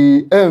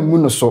bebre emu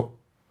no so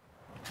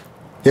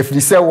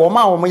efiri se wo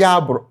ma ya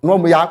abro no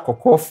mo ya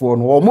kokofo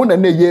no wo mo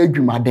na ye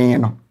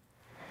adumadin no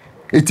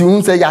eti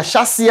hun se ya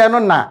hyase no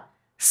na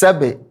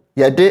sebe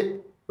yede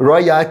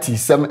royalty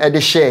sem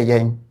ede share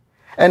yen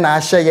ena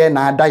ahye ye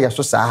na ada ye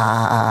so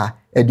saa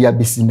ede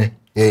abesine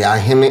ye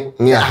ahene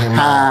ni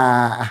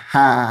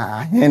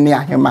ahema ni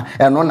ahema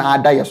eno na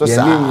ada ye so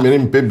saa ye ni mmere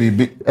mpe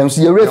bibi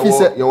enso ye refi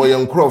se ye wo ye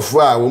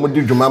nkrofo a wo mo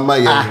di dwuma ma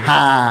ye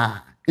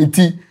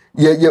enti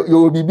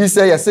ye bibi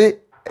se ye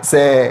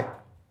se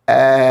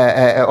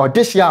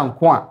Odehye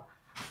anko a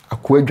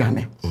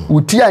akoadwane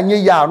uti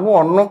anye ya no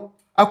ono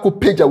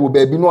akopeja wo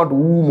baabi no do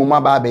wu mu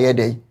ma ba be ye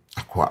dey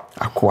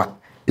akwa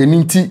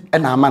eninti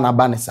ena ama na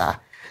ba ne saa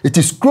it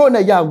is grow na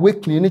ya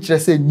awakening ni kire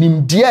se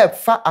nimdie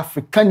fa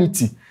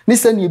Africanity ni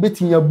se ne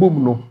ebetinya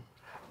bom no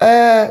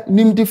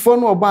nimdifo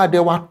no oba de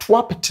wato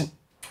apete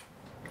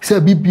se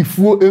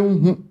bibifuo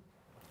enhu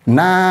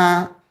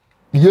na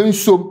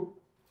yensom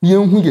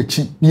yenhu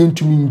yechi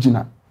yentumi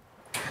ngina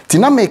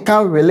tina make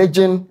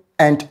religion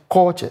and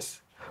cultures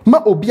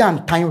ma obi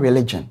antan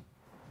religion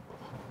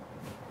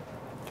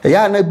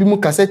ya na bi mu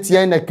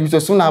kasetia na Kristo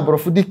so na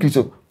abrofo di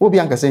Kristo obi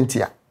an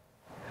kasentia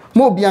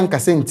mo obi an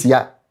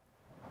kasentia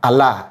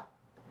ala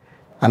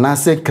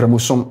anase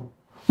kremusom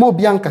mo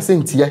obi an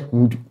kasentia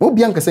Hindu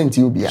obi an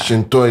kasentia obi a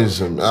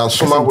Shintoism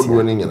asoma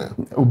hodo ni nyina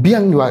obi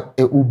an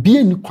obi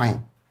ani kwan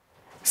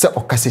se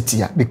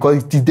okasetia because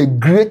it is the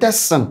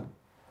greatest sin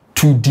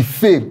to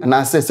defame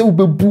anase se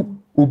obebu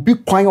obi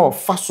kwan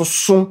ofa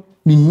soso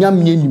ni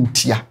nyame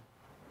animtia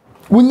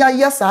wonya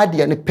yesa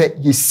ade ne pe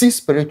yesi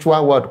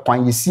spiritual world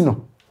kwan yesi no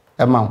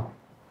amount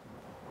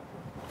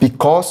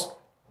because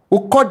we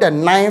call the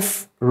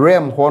 9th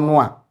realm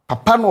hono a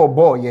papa no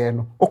obo ye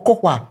no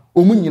okokwa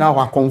omu nyina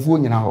ho akonfo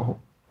nyina ho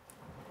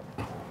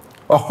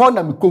oho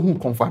na mikohu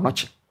konfo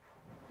anoche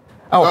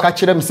a o ka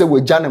kire me se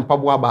wagya ne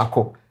mpabo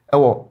abaako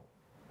ewo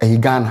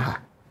Ghana ha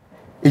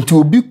enti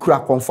obi kura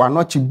konfo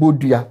anoche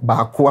bodua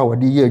baako a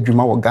wode ye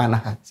adwuma wo Ghana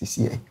ha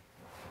sisi e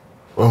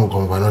o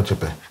konfo anoche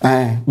pe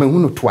me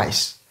hunu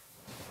twice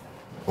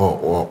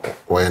o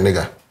ya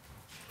nigga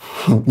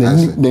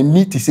the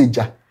need to say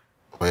ja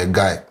or a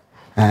guy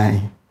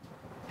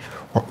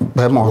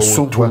but mo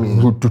so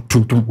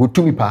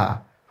to me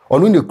pa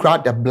onu ne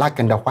crowd the black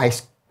and the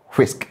white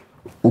whisk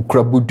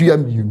okra bodua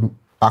mienu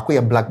bako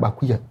ye black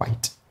bako ye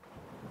white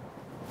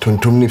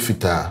tuntum ni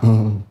fita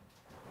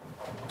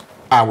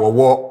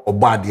wo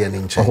obade ne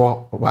nche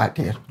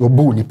obade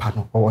obu ni pa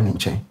no wo ne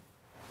nche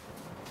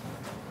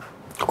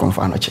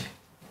konfa no che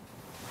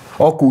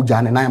oku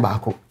ja ne nan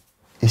bako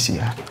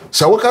esia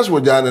sa wokas wo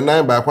ja ne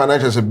nan bako na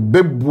che se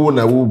bebu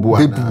na wo bu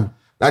ana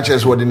na che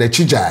se wo de na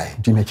chijai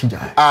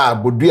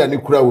bodua ni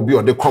kura obi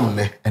o de kom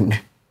ne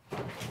enne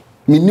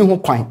minni ho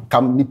kwan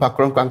kam nipa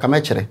kron kam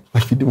ekere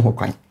afidi ho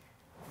kwan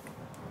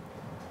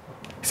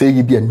se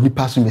yi bia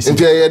nipa so mesi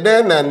nti ye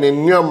den na ne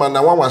nyoma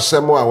na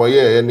wanwasem a wo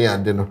ye ne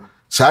ade no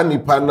sa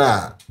nipa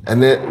na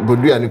ene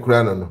bodua ni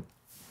kura no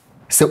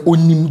se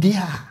onimdi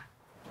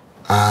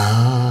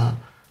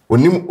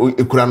onim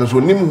ekura no so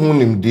onim hu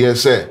nimde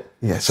se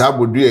sa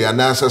bodua ya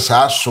na se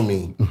sa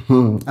asome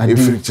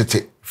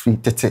free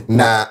tete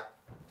na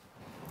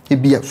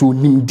ebia so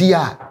nimdi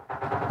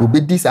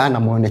obedi sa na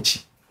mo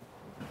nachi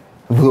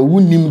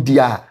wo nimdi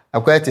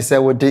akwete se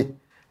wode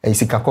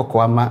sika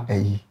kokko ama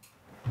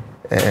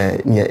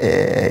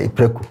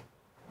preku.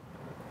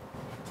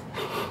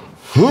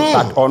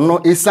 But ono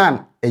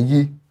isan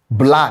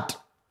blood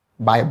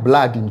by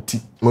blood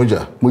inti.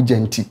 Moja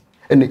inti.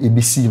 Ene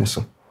ebisi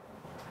nso.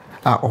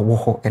 Owo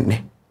ho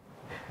ene.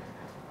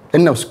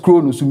 Ena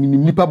scroll no so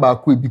minim nipa ba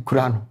ko ebi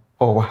kura no.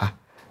 Owo ha.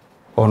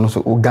 Ono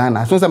so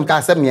Ghana. So sam ka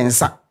asem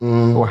yensa.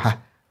 Owo ha.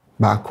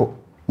 Ba ko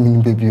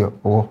minim bebi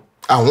owo.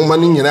 Ahoma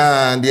ni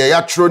nyina de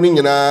ya tro ni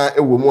nyina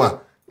ewo mu a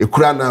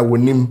ekura na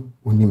wonim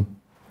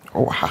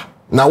owo ha.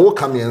 Na wo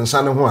kam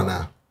yensa ne ho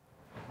ana.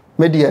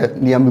 Me de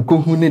ne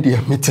amekohu ne de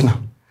metina.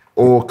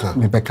 Okay.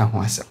 Me beka ho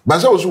asem. Ba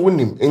se wo so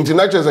wonim.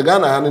 International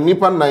Ghana ha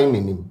nipa 9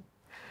 nenim.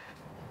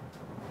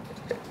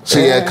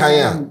 Se ye kan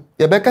ya.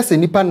 Ye beka se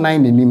nipa 9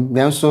 nenim.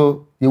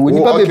 Nanso ye wo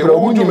nipa bebra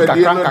wonim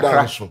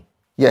kakra.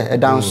 Yeah,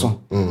 edanso.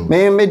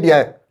 Me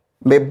de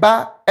me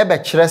ba ebe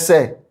kire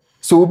se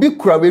so obi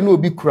kurawe no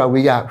obi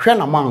kurawe ya hwe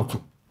na manko.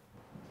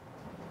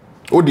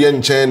 Odie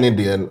nche ne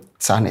de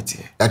sanity.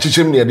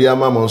 Achichim ne de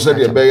amama so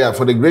de be ya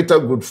for the greater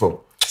good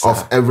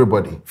of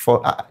everybody.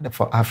 For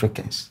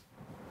Africans.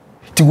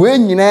 Ti we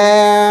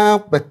nyina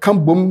be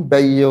kambom be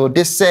yo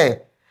de say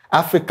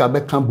Africa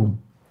be kambom.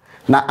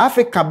 Na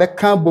Africa be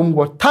kambom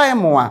wo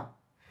time wa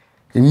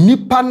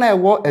nipa na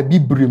ewo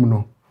abibrim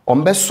no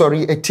ombe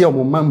sori eti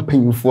omoma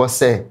mpanyufo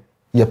say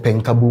ye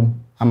penkabom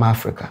am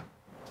Africa.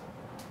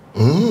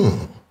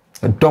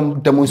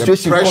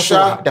 Demonstration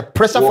the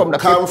pressure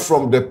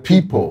from the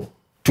people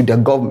to the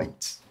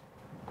government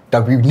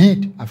that we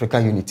need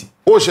African unity.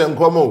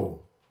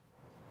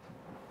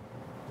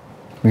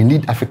 We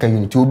need African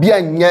unity. Obi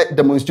anye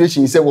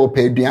demonstration say we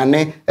pay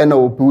aduane and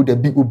we pay the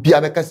big obi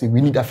abeka say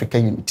we need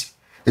African unity.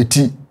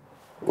 Eti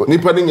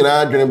nipa ni nyina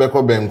adwene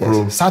beko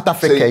benkro. South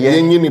Africa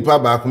ye nipa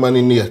ba akoma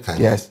ni ne kan.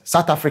 Yes,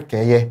 South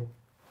Africa ye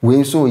we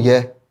nso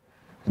ye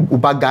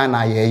uba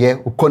Ghana ye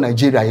uko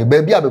Nigeria ye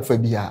ba bia befa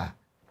bia.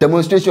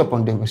 Demonstration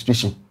upon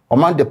demonstration.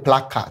 Among the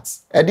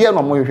placards. At the end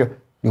of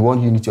we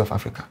want unity of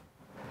Africa.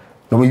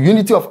 No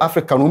unity of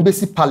Africa, no be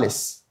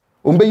palace.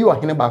 Umbe you are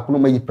hine back, no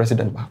me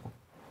president back.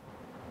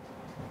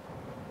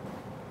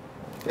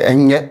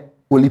 And yet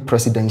only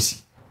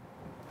presidency.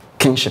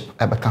 Kingship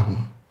ever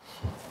come.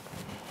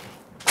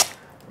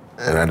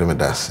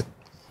 So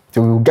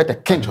we will get a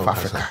king of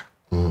Africa.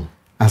 And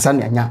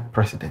suddenly a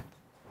president.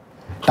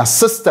 The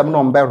system no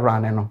umbe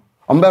running no.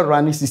 Umbe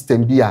running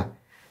system dia.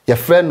 Your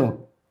friend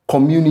no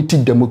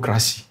community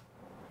democracy.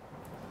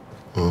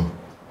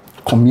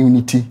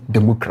 Community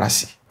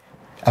democracy.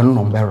 I don't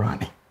know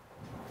running.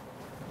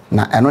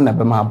 Na I don't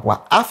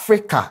know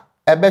Africa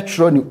ebe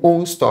tro ni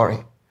own story.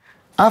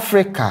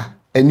 Africa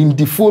and in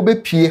the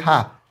phobe pie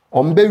ha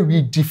ombe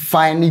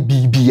redefine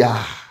bibia.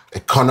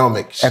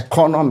 Economics.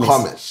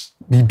 Commerce.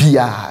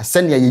 Bibia.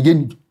 Send ya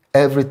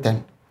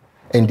everything.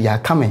 And they are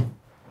coming.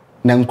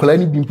 Na nkola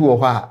ni bimpu wo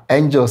ha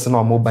angels na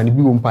omo ba ni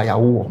bi wo mpa ya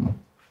wo mo.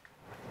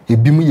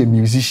 Ebimu ye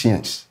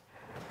musicians.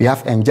 We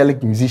have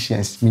angelic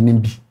musicians, meaning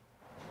be.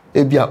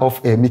 Ebia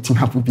of a meeting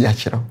happen be a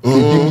chero.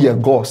 Ebimu ye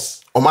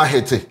gods. Oma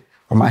hete.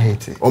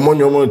 Omo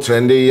nyomo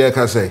trend ye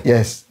ka say.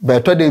 Yes,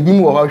 but to the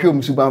ebimu wo ha hwe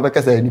musu ban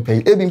ka say ni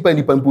pay. Ebimpa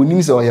ni pampo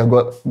nim say oya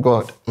God.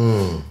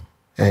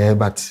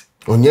 But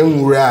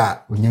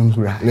onyemwura.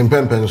 Ni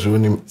mpempen so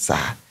nim. Sa.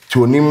 Ti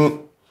onim.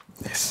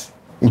 Yes.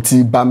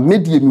 Nti ba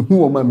medie mi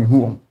hu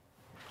o.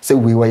 Say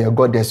we were your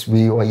goddess,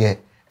 we or your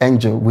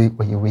angel, we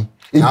or your way.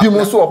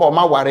 Ebimu so ho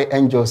ma ware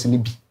angels ni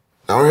bi.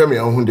 Now hear me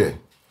on there.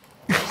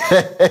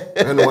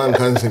 And one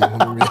can say, so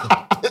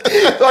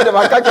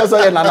the catch us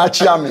on Nana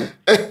Chiami.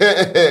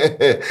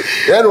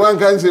 And one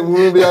can say,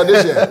 movie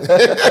audition.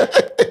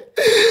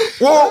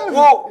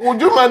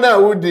 Would you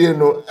man would you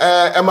know?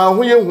 Am I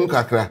who you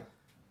kakra?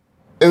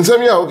 And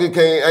some year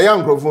okay, a young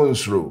microphone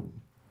through.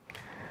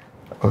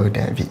 Oh,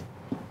 David.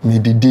 Me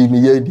didi me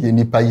ye di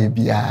nipa ye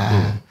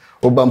bia.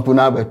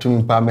 Obampuna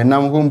betum pa me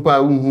nam ho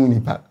mpa unhu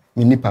nipa.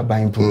 Nipa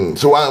ban.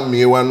 So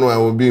me one I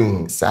will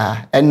be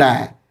sir. And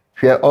I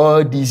hear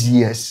all these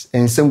years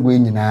and some way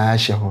nyina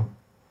hye ho.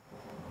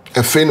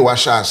 A fin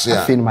washa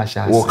a fin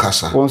masha. Wo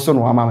kasa. Won so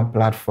no ama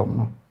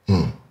platform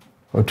no.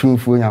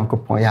 Otumfuo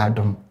Nyankopon ya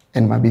adom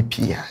en ma be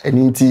pia.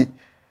 Enti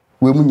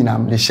we mu nyina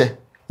mle hye.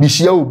 Bi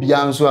hia obi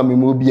anso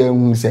amemo obi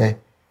anhu se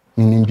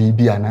nim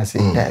bibia na se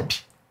dabi.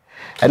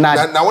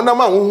 Na wona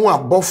ma wo hu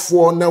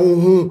abofo na wo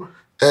hu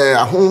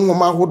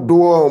ahonhoma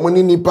hodo mo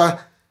ni nipa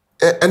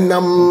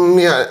enam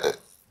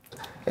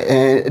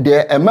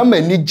de mama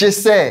ni je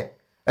se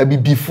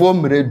abibifo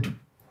mredu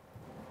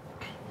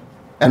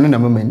eno na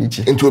mama ni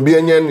je nti obi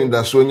anya ni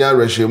da so nya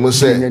rehye mu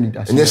se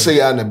enye se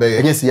ya na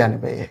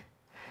beye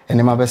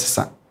ene ma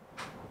besesa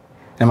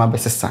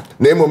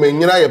na emom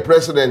nyina ye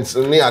president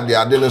ni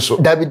ade ne so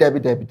dabi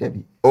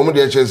omo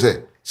de che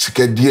se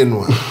sikadie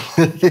no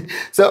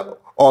so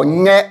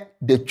onye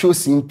the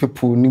chosen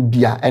people ni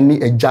bia ene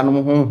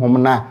agyanom honhom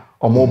na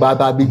omo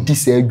baba be di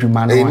se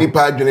adwuma no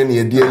nipa adwene ne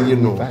ye die yi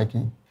no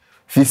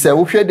fi se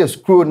wo hwe the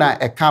scroll na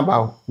e ka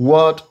about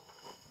world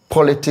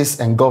politics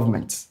and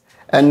government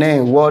and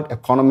then world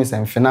economics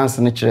and finance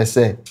ni kire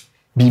se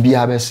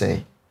bibia be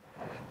say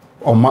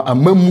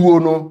amamuo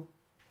no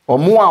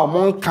omo a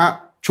omo nka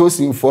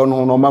chosen for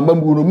no mama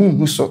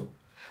mu so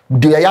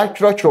the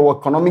actual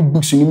economic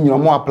books in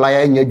more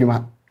apply in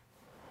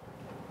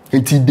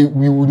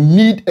we will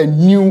need a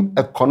new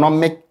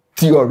economic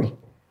theory,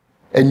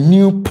 a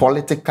new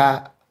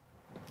political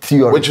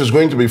theory, which is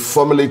going to be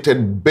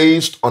formulated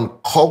based on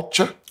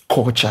culture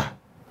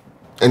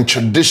and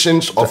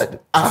traditions of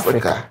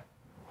Africa.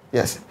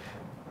 Yes,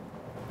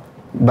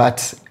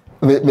 but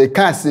we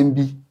can't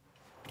be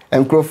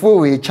and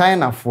we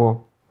China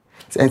for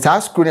and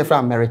our school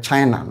from America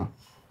China no.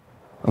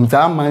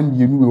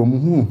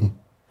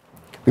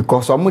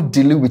 Because I'm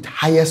dealing with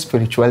higher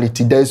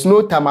spirituality. There is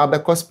no time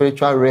about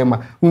spiritual realm.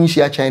 When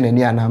you China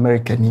and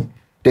America,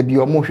 there be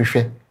almost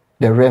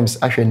the realms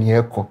actually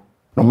echo.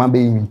 No man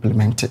being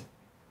implemented.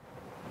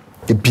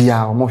 The be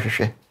almost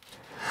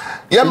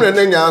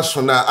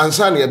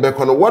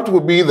what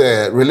would be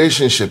the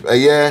relationship a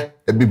year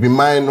a bibi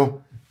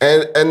mino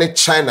and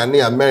China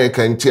near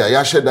America in tia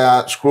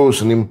yasheda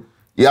scrolls nim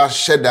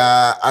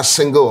yasheda a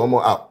single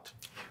or out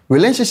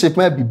relationship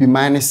may be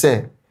mine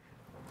say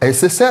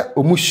say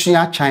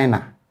omushia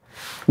China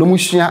no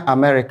mushia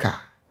America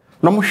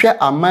no mushia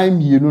amai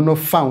mienu no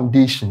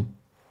foundation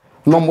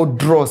no mo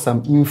draw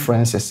some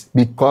influences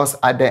because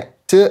at the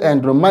tail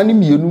end romani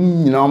mienu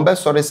nyina ombe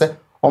sorry say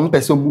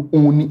ompese mu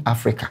uni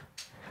Africa.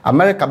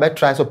 America be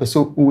try so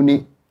person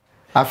uni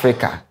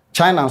Africa.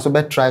 China so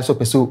be try so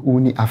person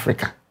uni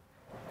Africa.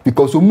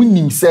 Because we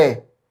nim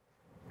say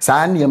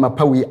sa na ma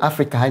pa we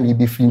Africa ha na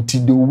be free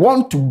they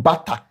want to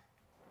batter.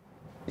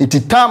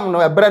 It time no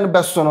ebre no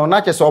be so no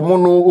na chese omo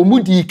no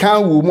omudi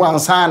kan wo mu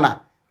ansana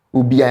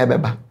obi a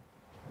beba.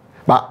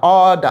 But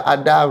all the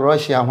other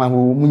Russia one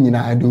wo mu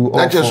nyina do all.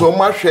 Na chese o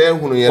ma hwe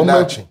ehunu ye na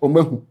achi.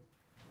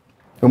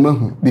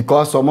 Omahu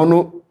because omo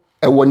no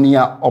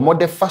ewonia omo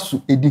de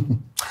fasu edihu.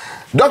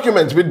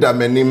 Documents with the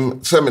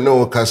menim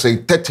seminar can say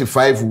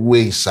 35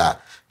 ways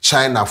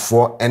China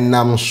for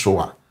enam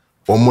soa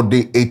or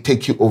they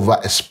take you over,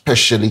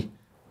 especially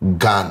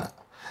Ghana.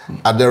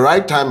 At the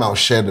right time, I'll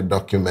share the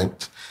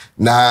document.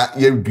 Na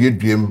ye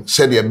dream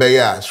said ye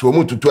beya so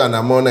mu tutu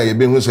anamona ye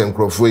be hu se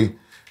nkrofoi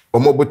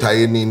omo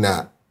botaye ni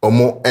na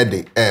omo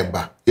ede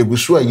eba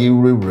egusu aye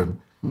rewrem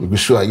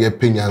egusu aye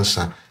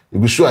penyansa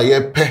egusu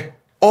aye pe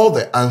all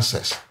the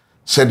answers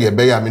said ye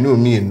beya me no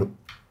mienu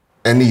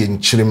ene ye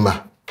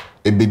nchirima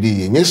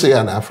ebedi nyese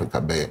ya na Africa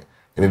be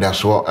ene da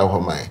so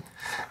ehomai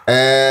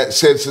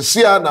says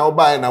sia na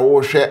obai na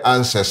wo hwe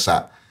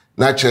ancestor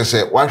na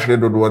chese wa hwe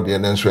dodo de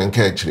na nso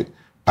enka achiri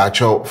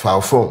pacho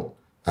file phone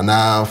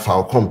ana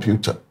file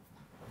computer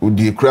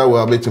udi kra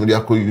wa betim dia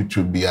ko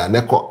YouTube bia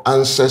ne ko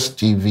Ancest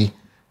TV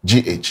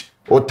GH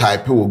o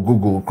type wo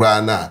Google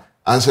kra na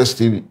Ancest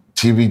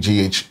TV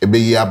GH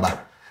ebeyi aba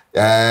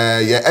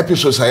ya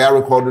episodes I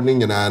record ni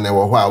nyina na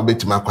wo ho a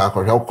obetim akwa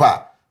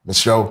kwa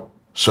misro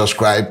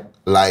subscribe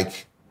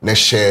like na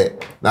share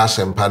na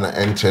sempa na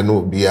enter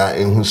no bia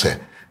enhu se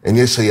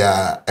enye se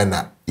ya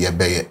ena ye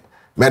beye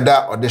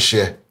meda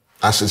Odehye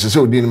asese se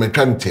odi ni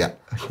metwantia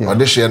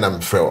Odehye na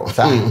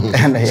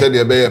mfrɛ said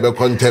ye beye be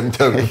contempt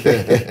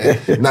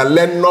na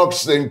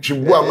Lennox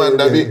ntwibu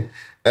amanda bi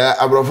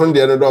abrofon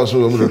de no do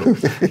so mu do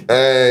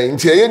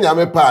nti ye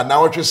nyame pa na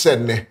wotwe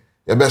said ne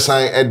ye be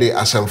san e de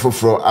asem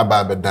foforo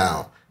aba be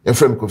down ye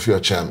frem Kofi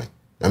Ochame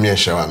na me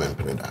hye wa me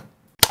mpene da